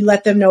want to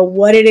let them know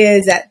what it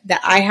is that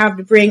I have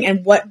to bring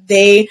and what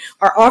they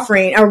are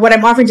offering, or what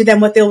I'm offering to them,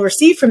 what they'll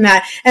receive from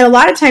that. And a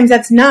lot of times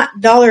that's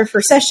not dollar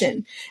per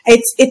session.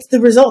 It's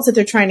the results that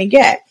they're trying to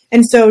get.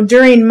 And so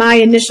during my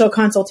initial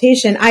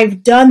consultation,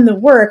 I've done the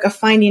work of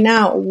finding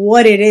out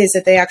what it is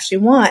that they actually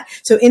want.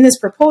 So in this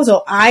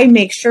proposal, I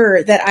make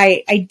sure that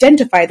I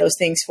identify those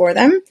things for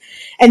them.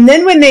 And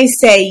then when they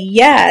say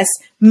yes,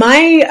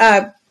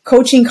 my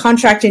coaching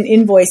contract and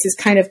invoice is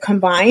kind of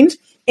combined.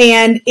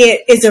 and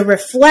it is a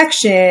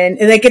reflection.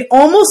 Like, it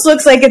almost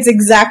looks like it's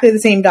exactly the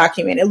same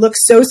document. It looks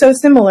so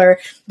similar,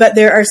 but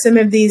there are some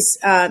of these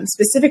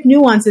specific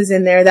nuances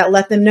in there that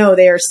let them know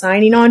they are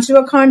signing on to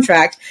a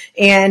contract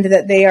and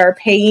that they are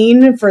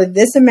paying for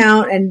this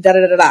amount and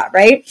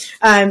right?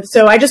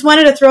 So I just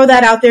wanted to throw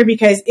that out there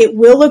because it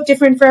will look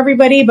different for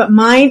everybody, but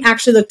mine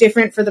actually look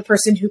different for the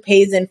person who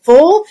pays in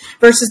full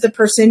versus the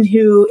person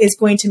who is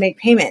going to make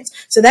payments.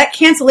 So that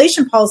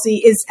cancellation policy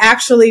is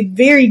actually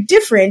very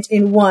different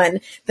in one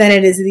than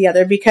it is in the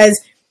other,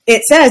 because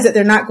it says that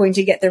they're not going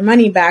to get their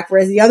money back,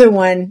 whereas the other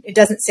one, it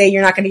doesn't say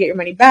you're not going to get your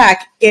money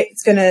back.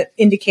 It's going to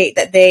indicate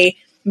that they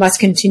must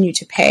continue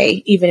to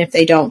pay even if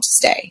they don't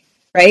stay,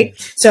 right?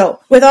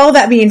 So with all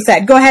that being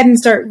said, go ahead and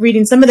start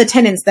reading some of the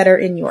tenets that are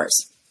in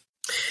yours.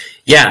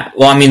 Yeah,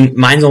 well, I mean,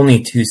 mine's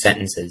only 2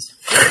 sentences.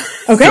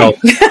 Okay. So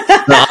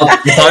I'll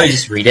probably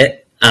just read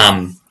it.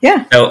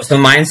 Yeah. So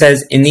mine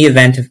says, in the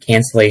event of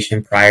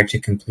cancellation prior to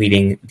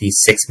completing the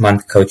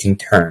 6-month coaching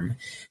term,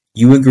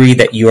 you agree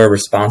that you are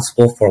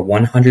responsible for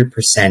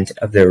 100%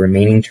 of the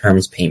remaining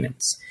term's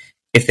payments.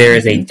 If there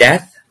is a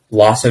death,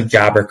 loss of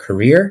job or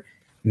career,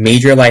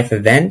 major life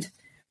event,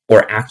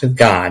 or act of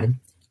God,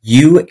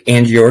 you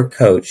and your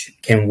coach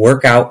can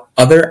work out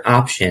other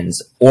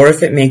options, or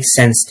if it makes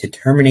sense to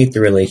terminate the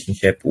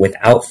relationship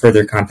without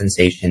further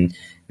compensation,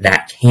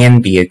 that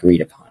can be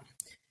agreed upon.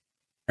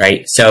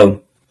 Right?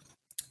 So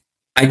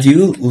I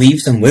do leave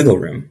some wiggle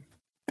room.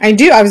 I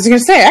do. I was going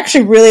to say, I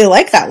actually really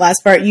like that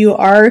last part. You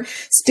are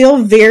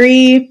still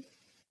very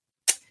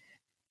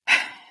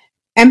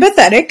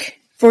empathetic,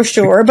 for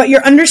sure, but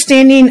your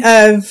understanding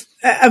of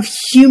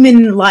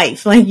human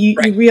life, like you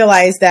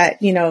realize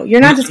that, you're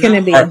not just going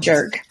to be a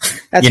jerk.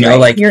 That's right.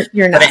 Like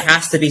you're not. But it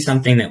has to be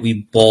something that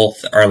we both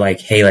are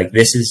like, hey, like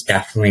this is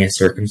definitely a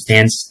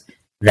circumstance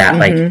that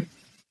like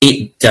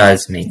it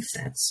does make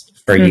sense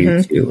for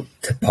you to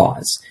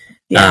pause.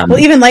 Yeah. Well,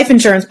 even life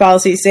insurance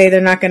policies say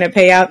they're not going to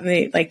pay out in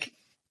the like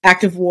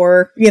active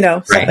war,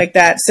 stuff like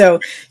that.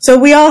 So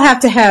we all have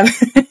to have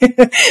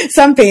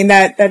something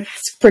that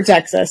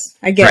protects us.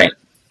 I get it.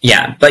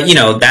 Yeah, but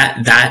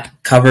that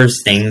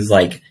covers things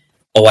like,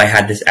 oh, I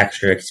had this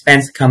extra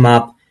expense come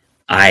up,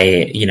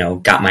 I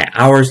got my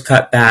hours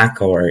cut back,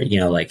 or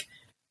like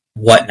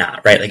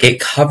whatnot, right? Like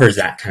it covers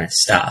that kind of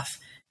stuff,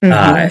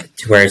 to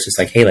where it's just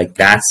like, hey, like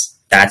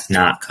that's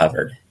not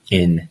covered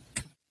in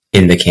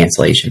the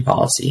cancellation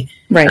policy,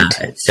 right?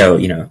 So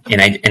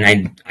and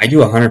I do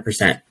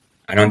 100%.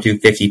 I don't do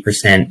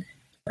 50%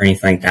 or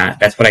anything like that.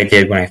 That's what I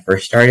did when I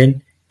first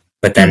started,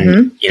 but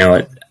then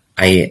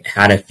I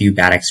had a few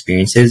bad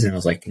experiences, and I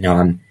was like, no,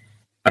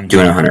 I'm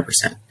doing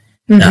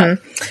 100%.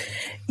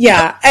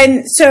 Yeah.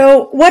 And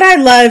so what I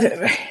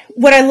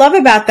love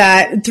about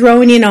that,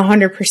 throwing in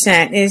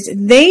 100%, is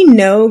they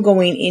know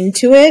going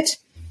into it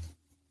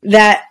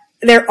that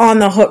they're on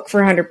the hook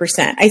for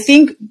 100%. I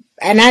think,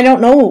 and I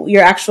don't know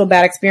your actual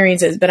bad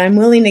experiences, but I'm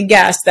willing to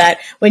guess that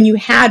when you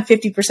had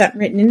 50%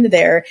 written into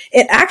there,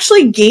 it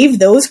actually gave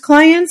those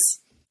clients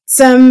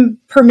some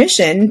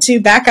permission to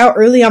back out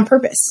early on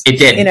purpose. It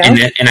did.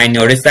 And I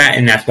noticed that,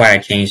 and that's why I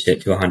changed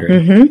it to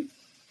 100.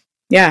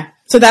 Yeah.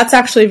 So that's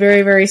actually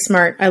very, very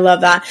smart. I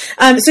love that.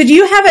 So do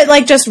you have it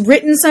like just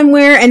written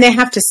somewhere and they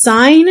have to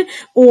sign,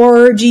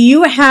 or do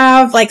you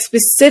have like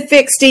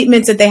specific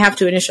statements that they have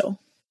to initial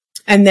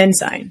and then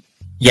sign?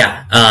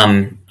 Yeah.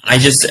 I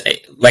just,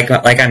 like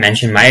I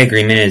mentioned, my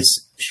agreement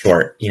is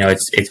short.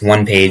 It's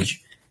 1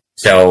 page.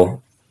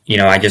 So,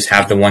 I just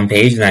have the 1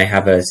 page and I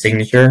have a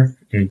signature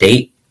and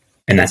date,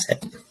 and that's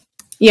it.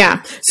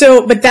 Yeah.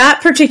 So, but that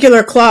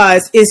particular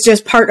clause is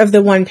just part of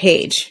the 1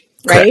 page,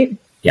 right?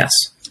 Correct. Yes.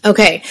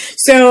 Okay.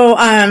 So,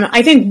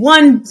 I think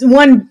one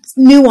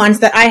nuance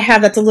that I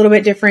have that's a little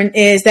bit different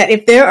is that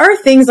if there are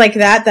things like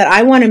that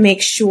I want to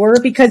make sure,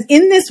 because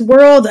in this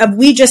world of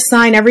we just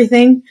sign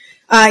everything,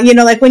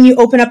 like when you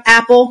open up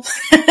Apple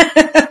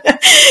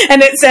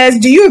and it says,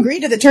 do you agree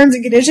to the terms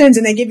and conditions?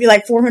 And they give you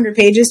like 400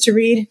 pages to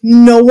read.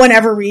 No one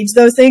ever reads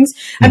those things.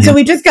 And so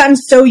we've just gotten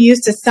so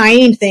used to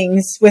signing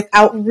things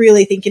without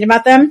really thinking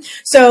about them.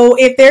 So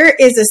if there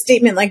is a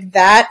statement like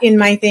that in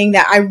my thing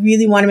that I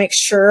really want to make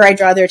sure I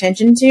draw their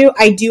attention to,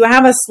 I do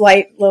have a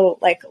slight little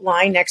like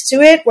line next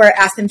to it where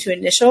I ask them to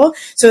initial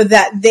so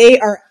that they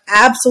are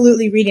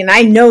absolutely reading.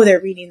 I know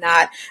they're reading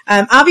that.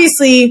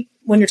 Obviously,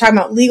 when you're talking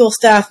about legal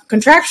stuff,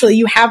 contractually,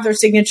 you have their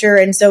signature,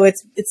 and so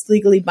it's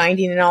legally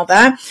binding and all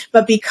that.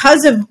 But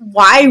because of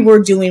why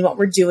we're doing what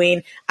we're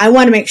doing, I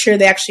want to make sure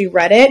they actually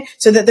read it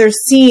so that they're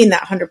seeing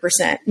that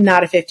 100%,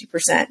 not a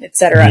 50%, et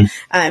cetera.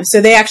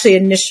 So they actually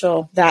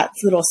initial that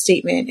little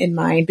statement in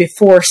mind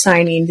before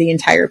signing the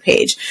entire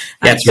page.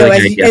 That's so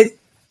really good.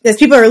 As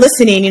people are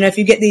listening, if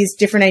you get these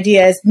different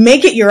ideas,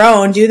 make it your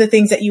own, do the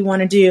things that you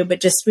want to do, but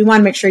just, we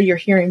want to make sure you're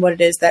hearing what it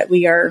is that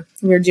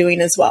we're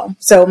doing as well.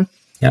 So,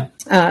 yeah.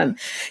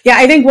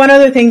 I think one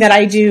other thing that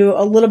I do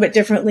a little bit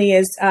differently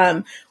is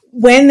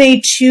when they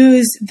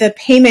choose the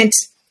payment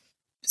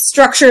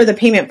structure the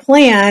payment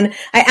plan,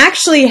 I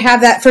actually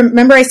have that from,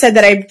 remember I said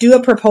that I do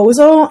a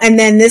proposal and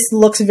then this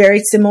looks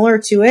very similar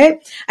to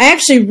it. I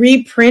actually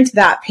reprint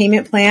that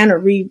payment plan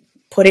or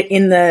put it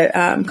in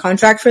the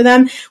contract for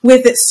them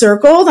with it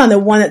circled on the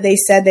one that they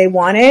said they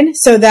wanted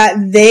so that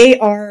they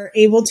are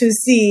able to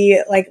see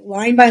like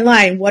line by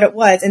line what it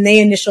was. And they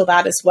initial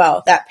that as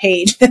well, that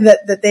page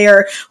that they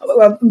are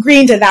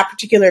agreeing to that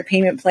particular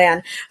payment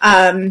plan.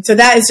 So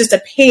that is just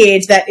a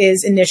page that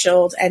is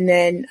initialed. And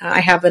then I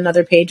have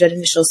another page that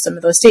initials some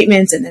of those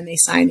statements and then they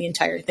sign the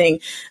entire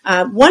thing.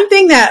 One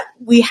thing that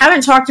we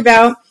haven't talked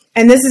about,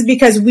 and this is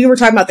because we were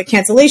talking about the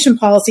cancellation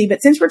policy,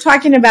 but since we're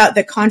talking about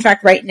the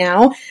contract right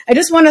now, I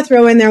just want to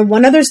throw in there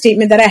one other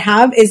statement that I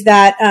have is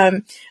that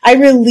I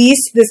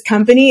release this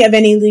company of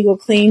any legal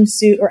claim,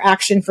 suit, or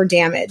action for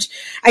damage.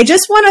 I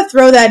just want to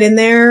throw that in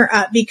there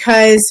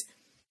because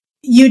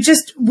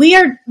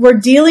we're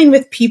dealing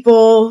with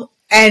people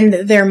and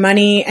their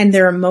money and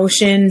their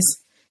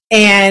emotions.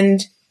 And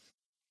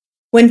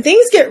when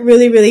things get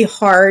really, really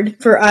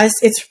hard for us,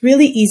 it's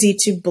really easy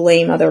to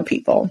blame other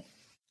people.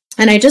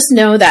 And I just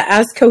know that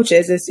as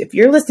coaches, if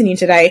you're listening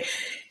today,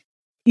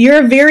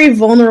 you're a very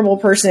vulnerable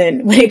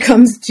person when it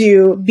comes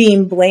to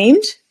being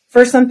blamed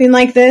for something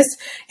like this.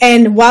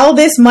 And while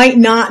this might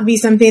not be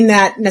something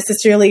that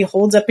necessarily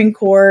holds up in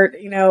court,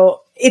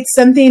 it's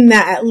something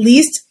that at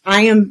least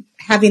I am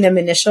having them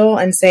initial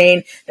and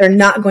saying they're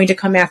not going to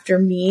come after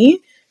me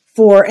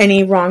for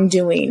any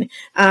wrongdoing.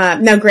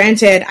 Now,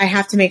 granted, I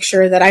have to make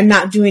sure that I'm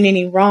not doing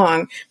any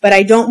wrong, but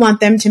I don't want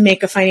them to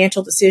make a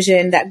financial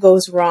decision that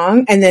goes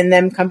wrong and then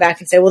them come back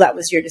and say, well, that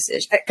was your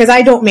decision, because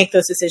I don't make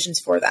those decisions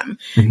for them.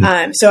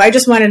 Mm-hmm. So I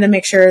just wanted to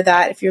make sure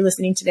that if you're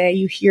listening today,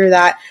 you hear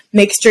that,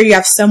 make sure you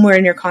have somewhere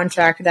in your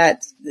contract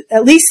that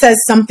at least says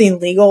something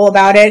legal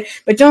about it,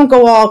 but don't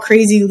go all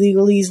crazy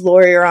legalese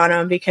lawyer on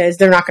them because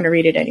they're not going to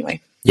read it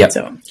anyway. Yep.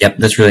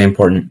 That's really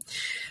important.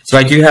 So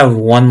I do have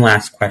one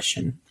last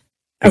question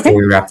before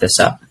we wrap this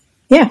up.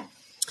 Yeah.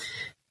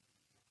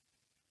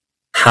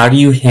 How do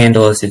you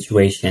handle a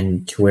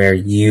situation to where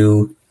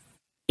you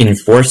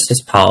enforce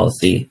this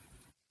policy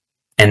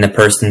and the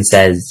person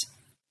says,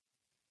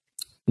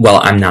 well,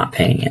 I'm not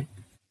paying it?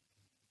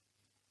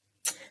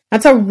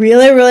 That's a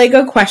really, really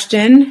good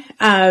question.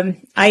 I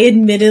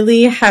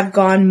admittedly have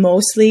gone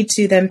mostly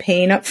to them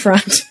paying up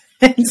front.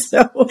 And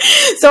so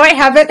I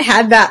haven't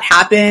had that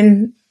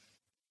happen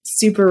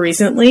super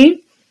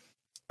recently,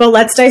 but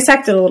let's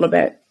dissect it a little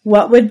bit.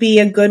 What would be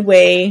a good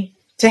way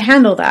to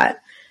handle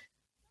that?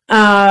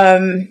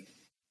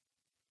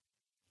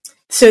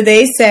 So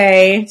they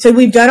say, so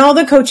we've done all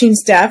the coaching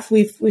stuff.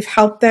 We've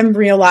helped them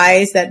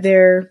realize that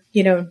they're,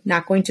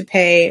 not going to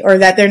pay or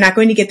that they're not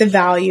going to get the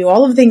value,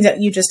 all of the things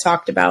that you just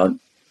talked about.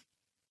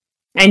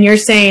 And you're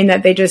saying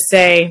that they just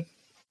say,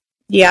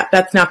 yeah,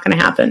 that's not going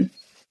to happen.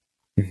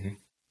 Mm-hmm.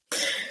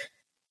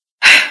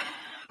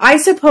 I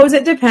suppose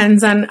it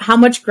depends on how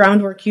much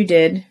groundwork you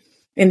did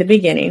in the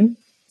beginning.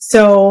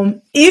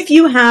 So if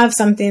you have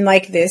something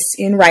like this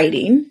in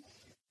writing,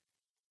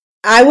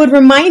 I would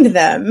remind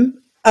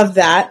them of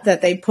that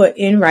they put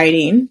in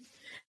writing.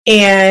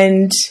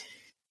 And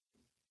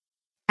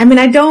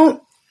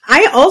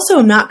I also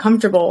am not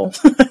comfortable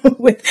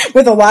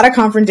with a lot of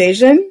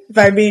confrontation, if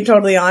I'm being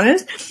totally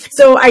honest.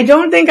 So I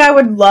don't think I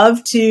would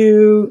love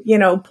to,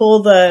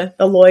 pull the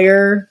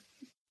lawyer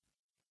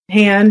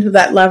hand,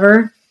 that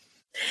lever.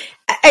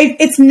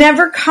 It's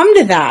never come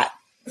to that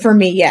for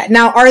me yet.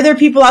 Now, are there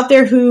people out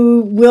there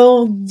who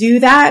will do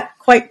that?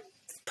 Quite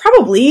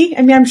probably.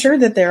 I'm sure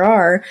that there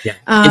are. Yeah.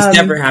 It's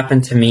never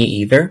happened to me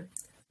either.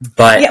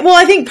 But yeah, well,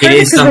 I think part of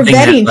it's because we're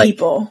vetting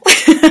people.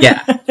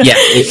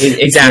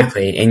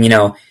 Exactly. And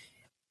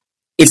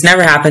it's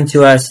never happened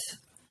to us.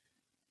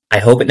 I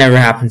hope it never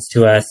happens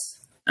to us.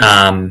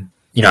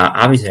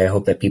 Obviously, I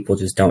hope that people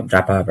just don't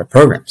drop out of our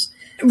programs.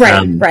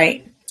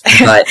 Right.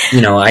 But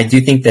I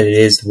do think that it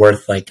is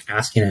worth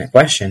asking that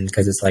question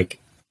because it's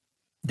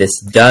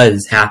this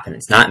does happen.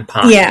 It's not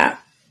impossible. Yeah.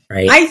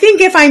 Right. I think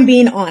if I'm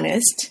being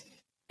honest,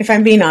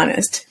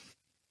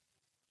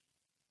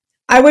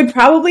 I would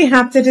probably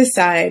have to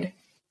decide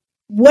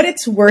what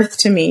it's worth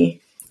to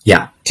me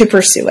to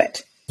pursue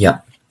it.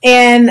 Yeah.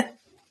 And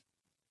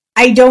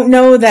I don't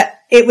know that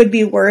it would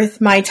be worth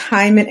my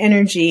time and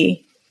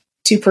energy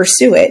to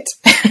pursue it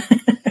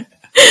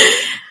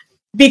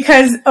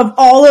because of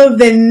all of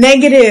the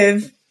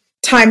negative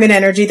time and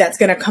energy that's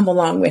going to come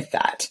along with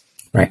that.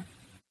 Right.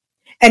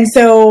 And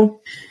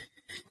so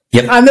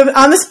on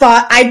the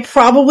spot, I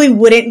probably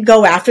wouldn't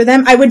go after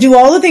them. I would do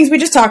all the things we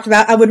just talked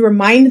about. I would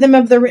remind them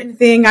of the written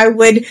thing. I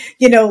would,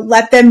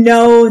 let them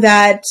know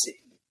that,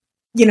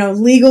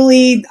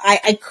 legally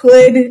I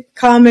could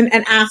come and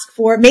ask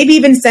for it. Maybe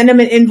even send them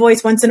an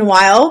invoice once in a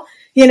while.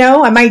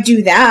 I might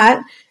do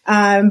that.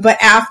 But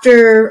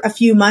after a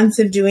few months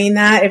of doing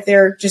that, if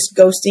they're just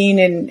ghosting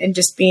and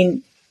just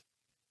being,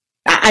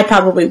 I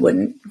probably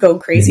wouldn't go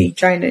crazy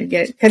trying to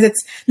get, because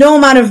it's no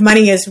amount of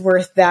money is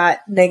worth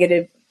that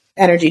negative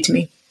energy to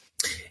me.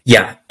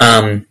 Yeah.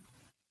 I'm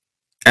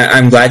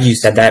glad you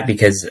said that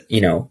because,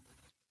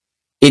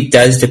 it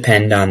does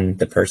depend on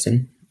the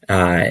person.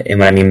 and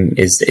what I mean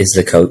is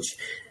the coach.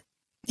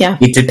 Yeah.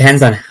 It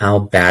depends on how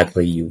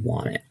badly you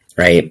want it,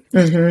 right?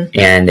 Mm-hmm.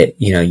 And,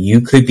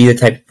 you could be the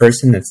type of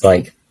person that's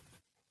like,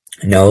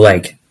 no,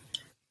 like,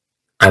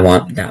 I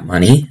want that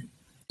money,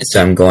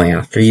 so I'm going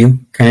after you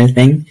kind of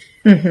thing.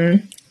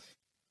 Mm-hmm.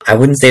 I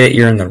wouldn't say that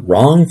you're in the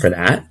wrong for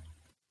that.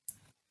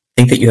 I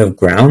think that you have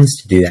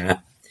grounds to do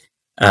that.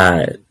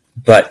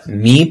 But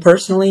me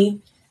personally,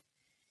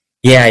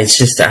 yeah, it's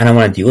just, I don't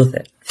want to deal with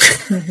it.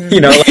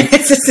 Mm-hmm.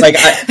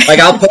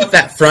 I'll put up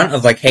that front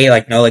of like, hey,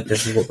 like, no, like,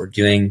 this is what we're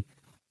doing,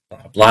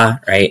 blah, blah,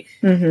 right?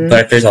 Mm-hmm.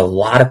 But if there's a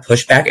lot of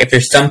pushback, if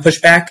there's some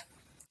pushback,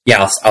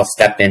 yeah, I'll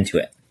step into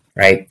it,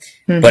 right?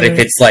 Mm-hmm. But if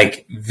it's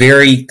like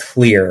very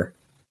clear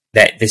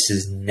that this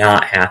is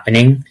not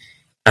happening,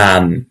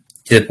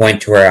 to the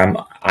point to where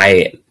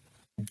I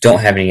don't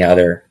have any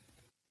other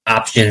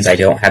options, I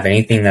don't have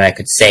anything that I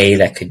could say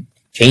that could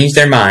change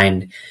their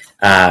mind,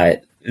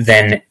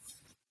 then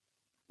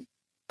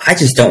I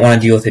just don't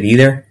want to deal with it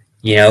either,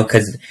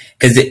 because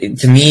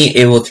to me,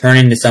 it will turn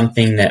into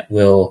something that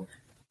will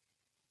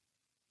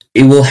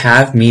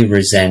have me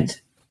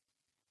resent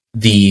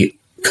the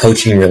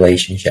coaching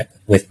relationship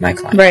with my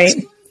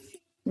clients.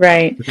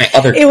 Right. With my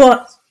other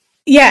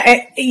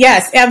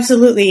yes,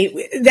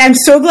 absolutely. I'm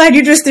so glad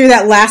you just threw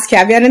that last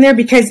caveat in there,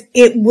 because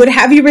it would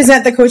have you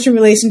resent the coaching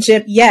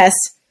relationship, yes,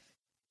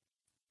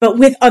 but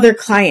with other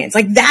clients.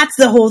 Like, that's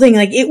the whole thing.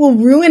 Like, it will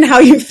ruin how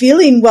you're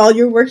feeling while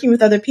you're working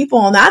with other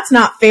people. And that's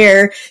not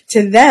fair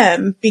to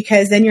them,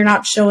 because then you're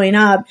not showing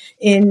up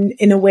in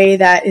a way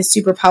that is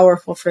super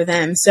powerful for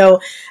them. So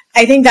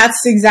I think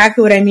that's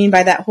exactly what I mean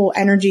by that whole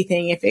energy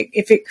thing.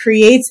 If it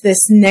creates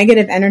this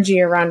negative energy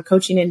around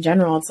coaching in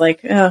general, it's like,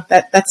 oh,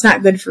 that's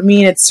not good for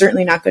me. And it's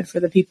certainly not good for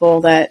the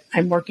people that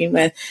I'm working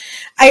with.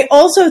 I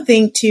also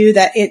think too,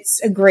 that it's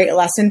a great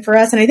lesson for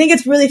us. And I think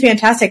it's really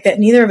fantastic that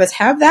neither of us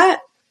have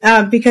that.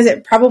 Because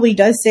it probably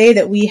does say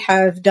that we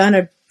have done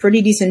a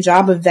pretty decent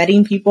job of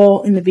vetting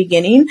people in the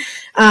beginning.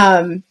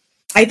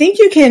 I think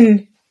you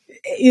can,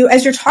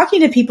 as you're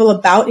talking to people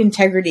about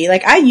integrity,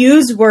 like I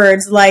use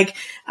words like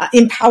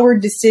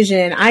empowered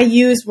decision. I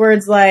use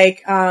words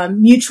like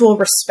mutual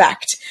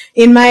respect.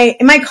 In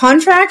my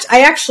contract,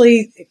 I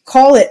actually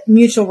call it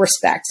mutual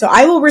respect. So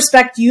I will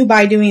respect you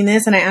by doing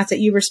this, and I ask that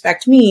you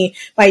respect me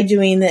by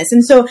doing this.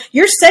 And so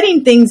you're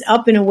setting things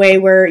up in a way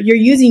where you're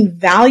using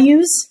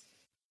values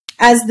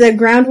as the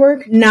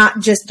groundwork,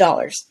 not just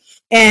dollars.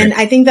 And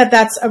right. I think that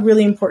that's a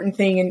really important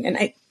thing.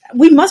 And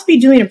we must be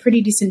doing a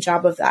pretty decent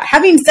job of that.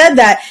 Having said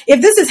that, if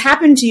this has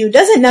happened to you,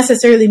 doesn't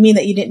necessarily mean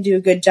that you didn't do a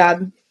good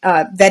job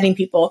vetting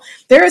people.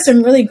 There are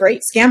some really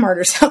great scam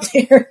artists out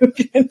there who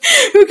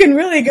can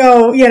really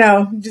go,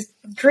 just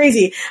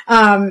crazy.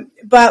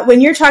 But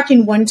when you're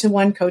talking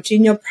one-to-one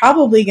coaching, you're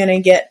probably going to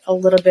get a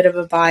little bit of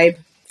a vibe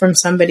from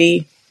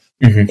somebody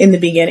in the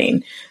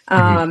beginning.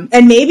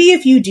 And maybe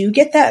if you do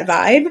get that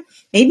vibe,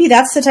 maybe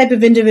that's the type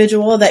of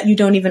individual that you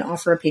don't even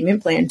offer a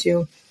payment plan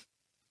to.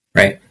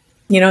 Right.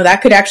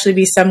 That could actually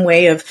be some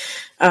way of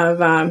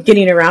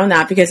getting around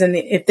that, because then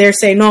if they're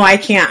saying, no, I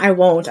can't, I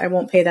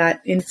won't pay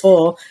that in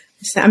full.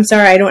 I'm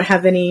sorry, I don't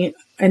have any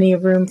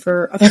room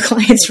for other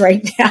clients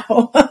right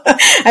now.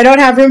 I don't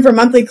have room for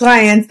monthly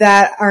clients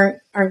that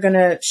aren't going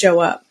to show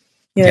up.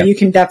 You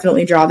can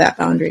definitely draw that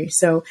boundary.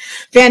 So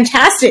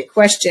fantastic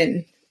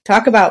question.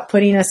 Talk about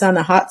putting us on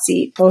the hot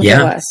seat, both of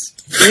us.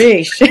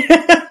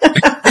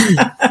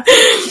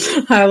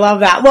 I love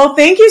that. Well,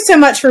 thank you so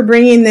much for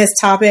bringing this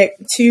topic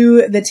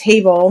to the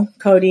table,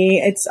 Cody.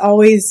 It's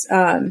always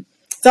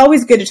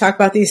good to talk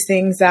about these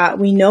things that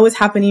we know is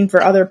happening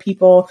for other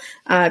people,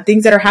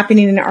 things that are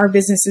happening in our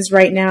businesses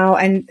right now,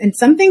 and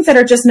some things that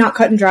are just not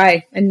cut and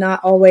dry and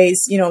not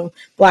always,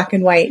 black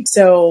and white.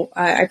 So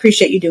I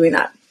appreciate you doing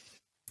that.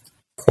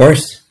 Of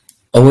course.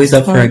 Always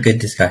up for a good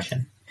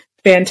discussion.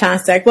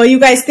 Fantastic. Well, you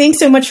guys, thanks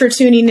so much for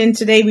tuning in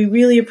today. We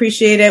really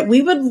appreciate it.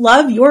 We would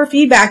love your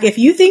feedback. If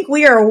you think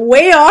we are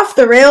way off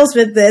the rails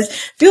with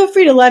this, feel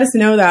free to let us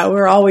know that.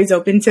 We're always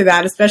open to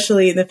that,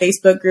 especially in the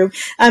Facebook group.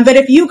 But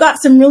if you got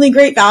some really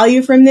great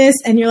value from this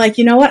and you're like,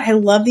 you know what, I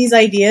love these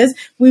ideas,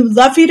 we would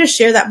love for you to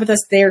share that with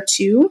us there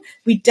too.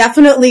 We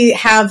definitely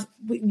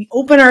we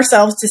open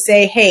ourselves to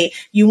say, hey,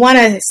 you want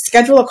to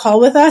schedule a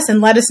call with us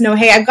and let us know,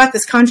 hey, I've got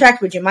this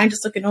contract. Would you mind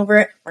just looking over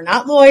it? We're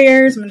not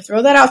lawyers. I'm going to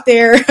throw that out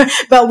there,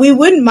 but we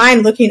wouldn't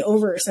mind looking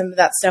over some of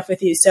that stuff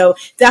with you. So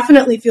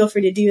definitely feel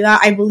free to do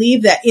that. I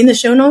believe that in the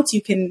show notes,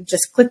 you can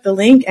just click the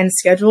link and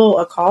schedule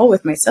a call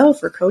with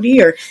myself or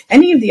Cody or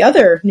any of the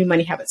other New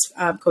Money Habits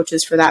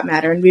coaches for that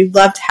matter. And we'd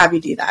love to have you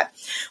do that.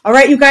 All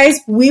right, you guys,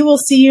 we will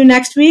see you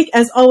next week.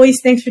 As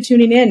always, thanks for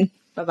tuning in.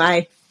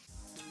 Bye-bye.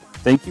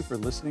 Thank you for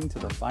listening to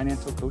the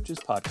Financial Coaches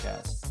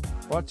Podcast,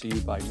 brought to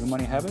you by New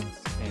Money Habits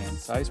and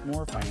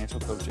Sizemore Financial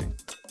Coaching.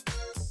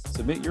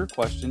 Submit your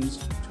questions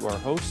to our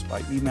hosts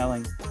by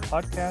emailing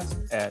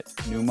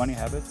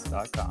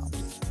podcast@newmoneyhabits.com.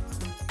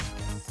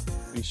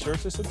 Be sure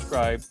to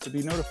subscribe to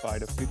be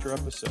notified of future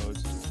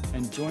episodes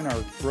and join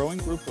our growing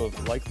group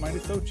of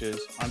like-minded coaches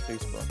on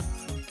Facebook.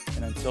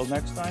 And until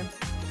next time,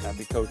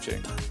 happy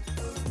coaching.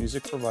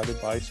 Music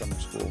provided by Summer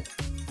School.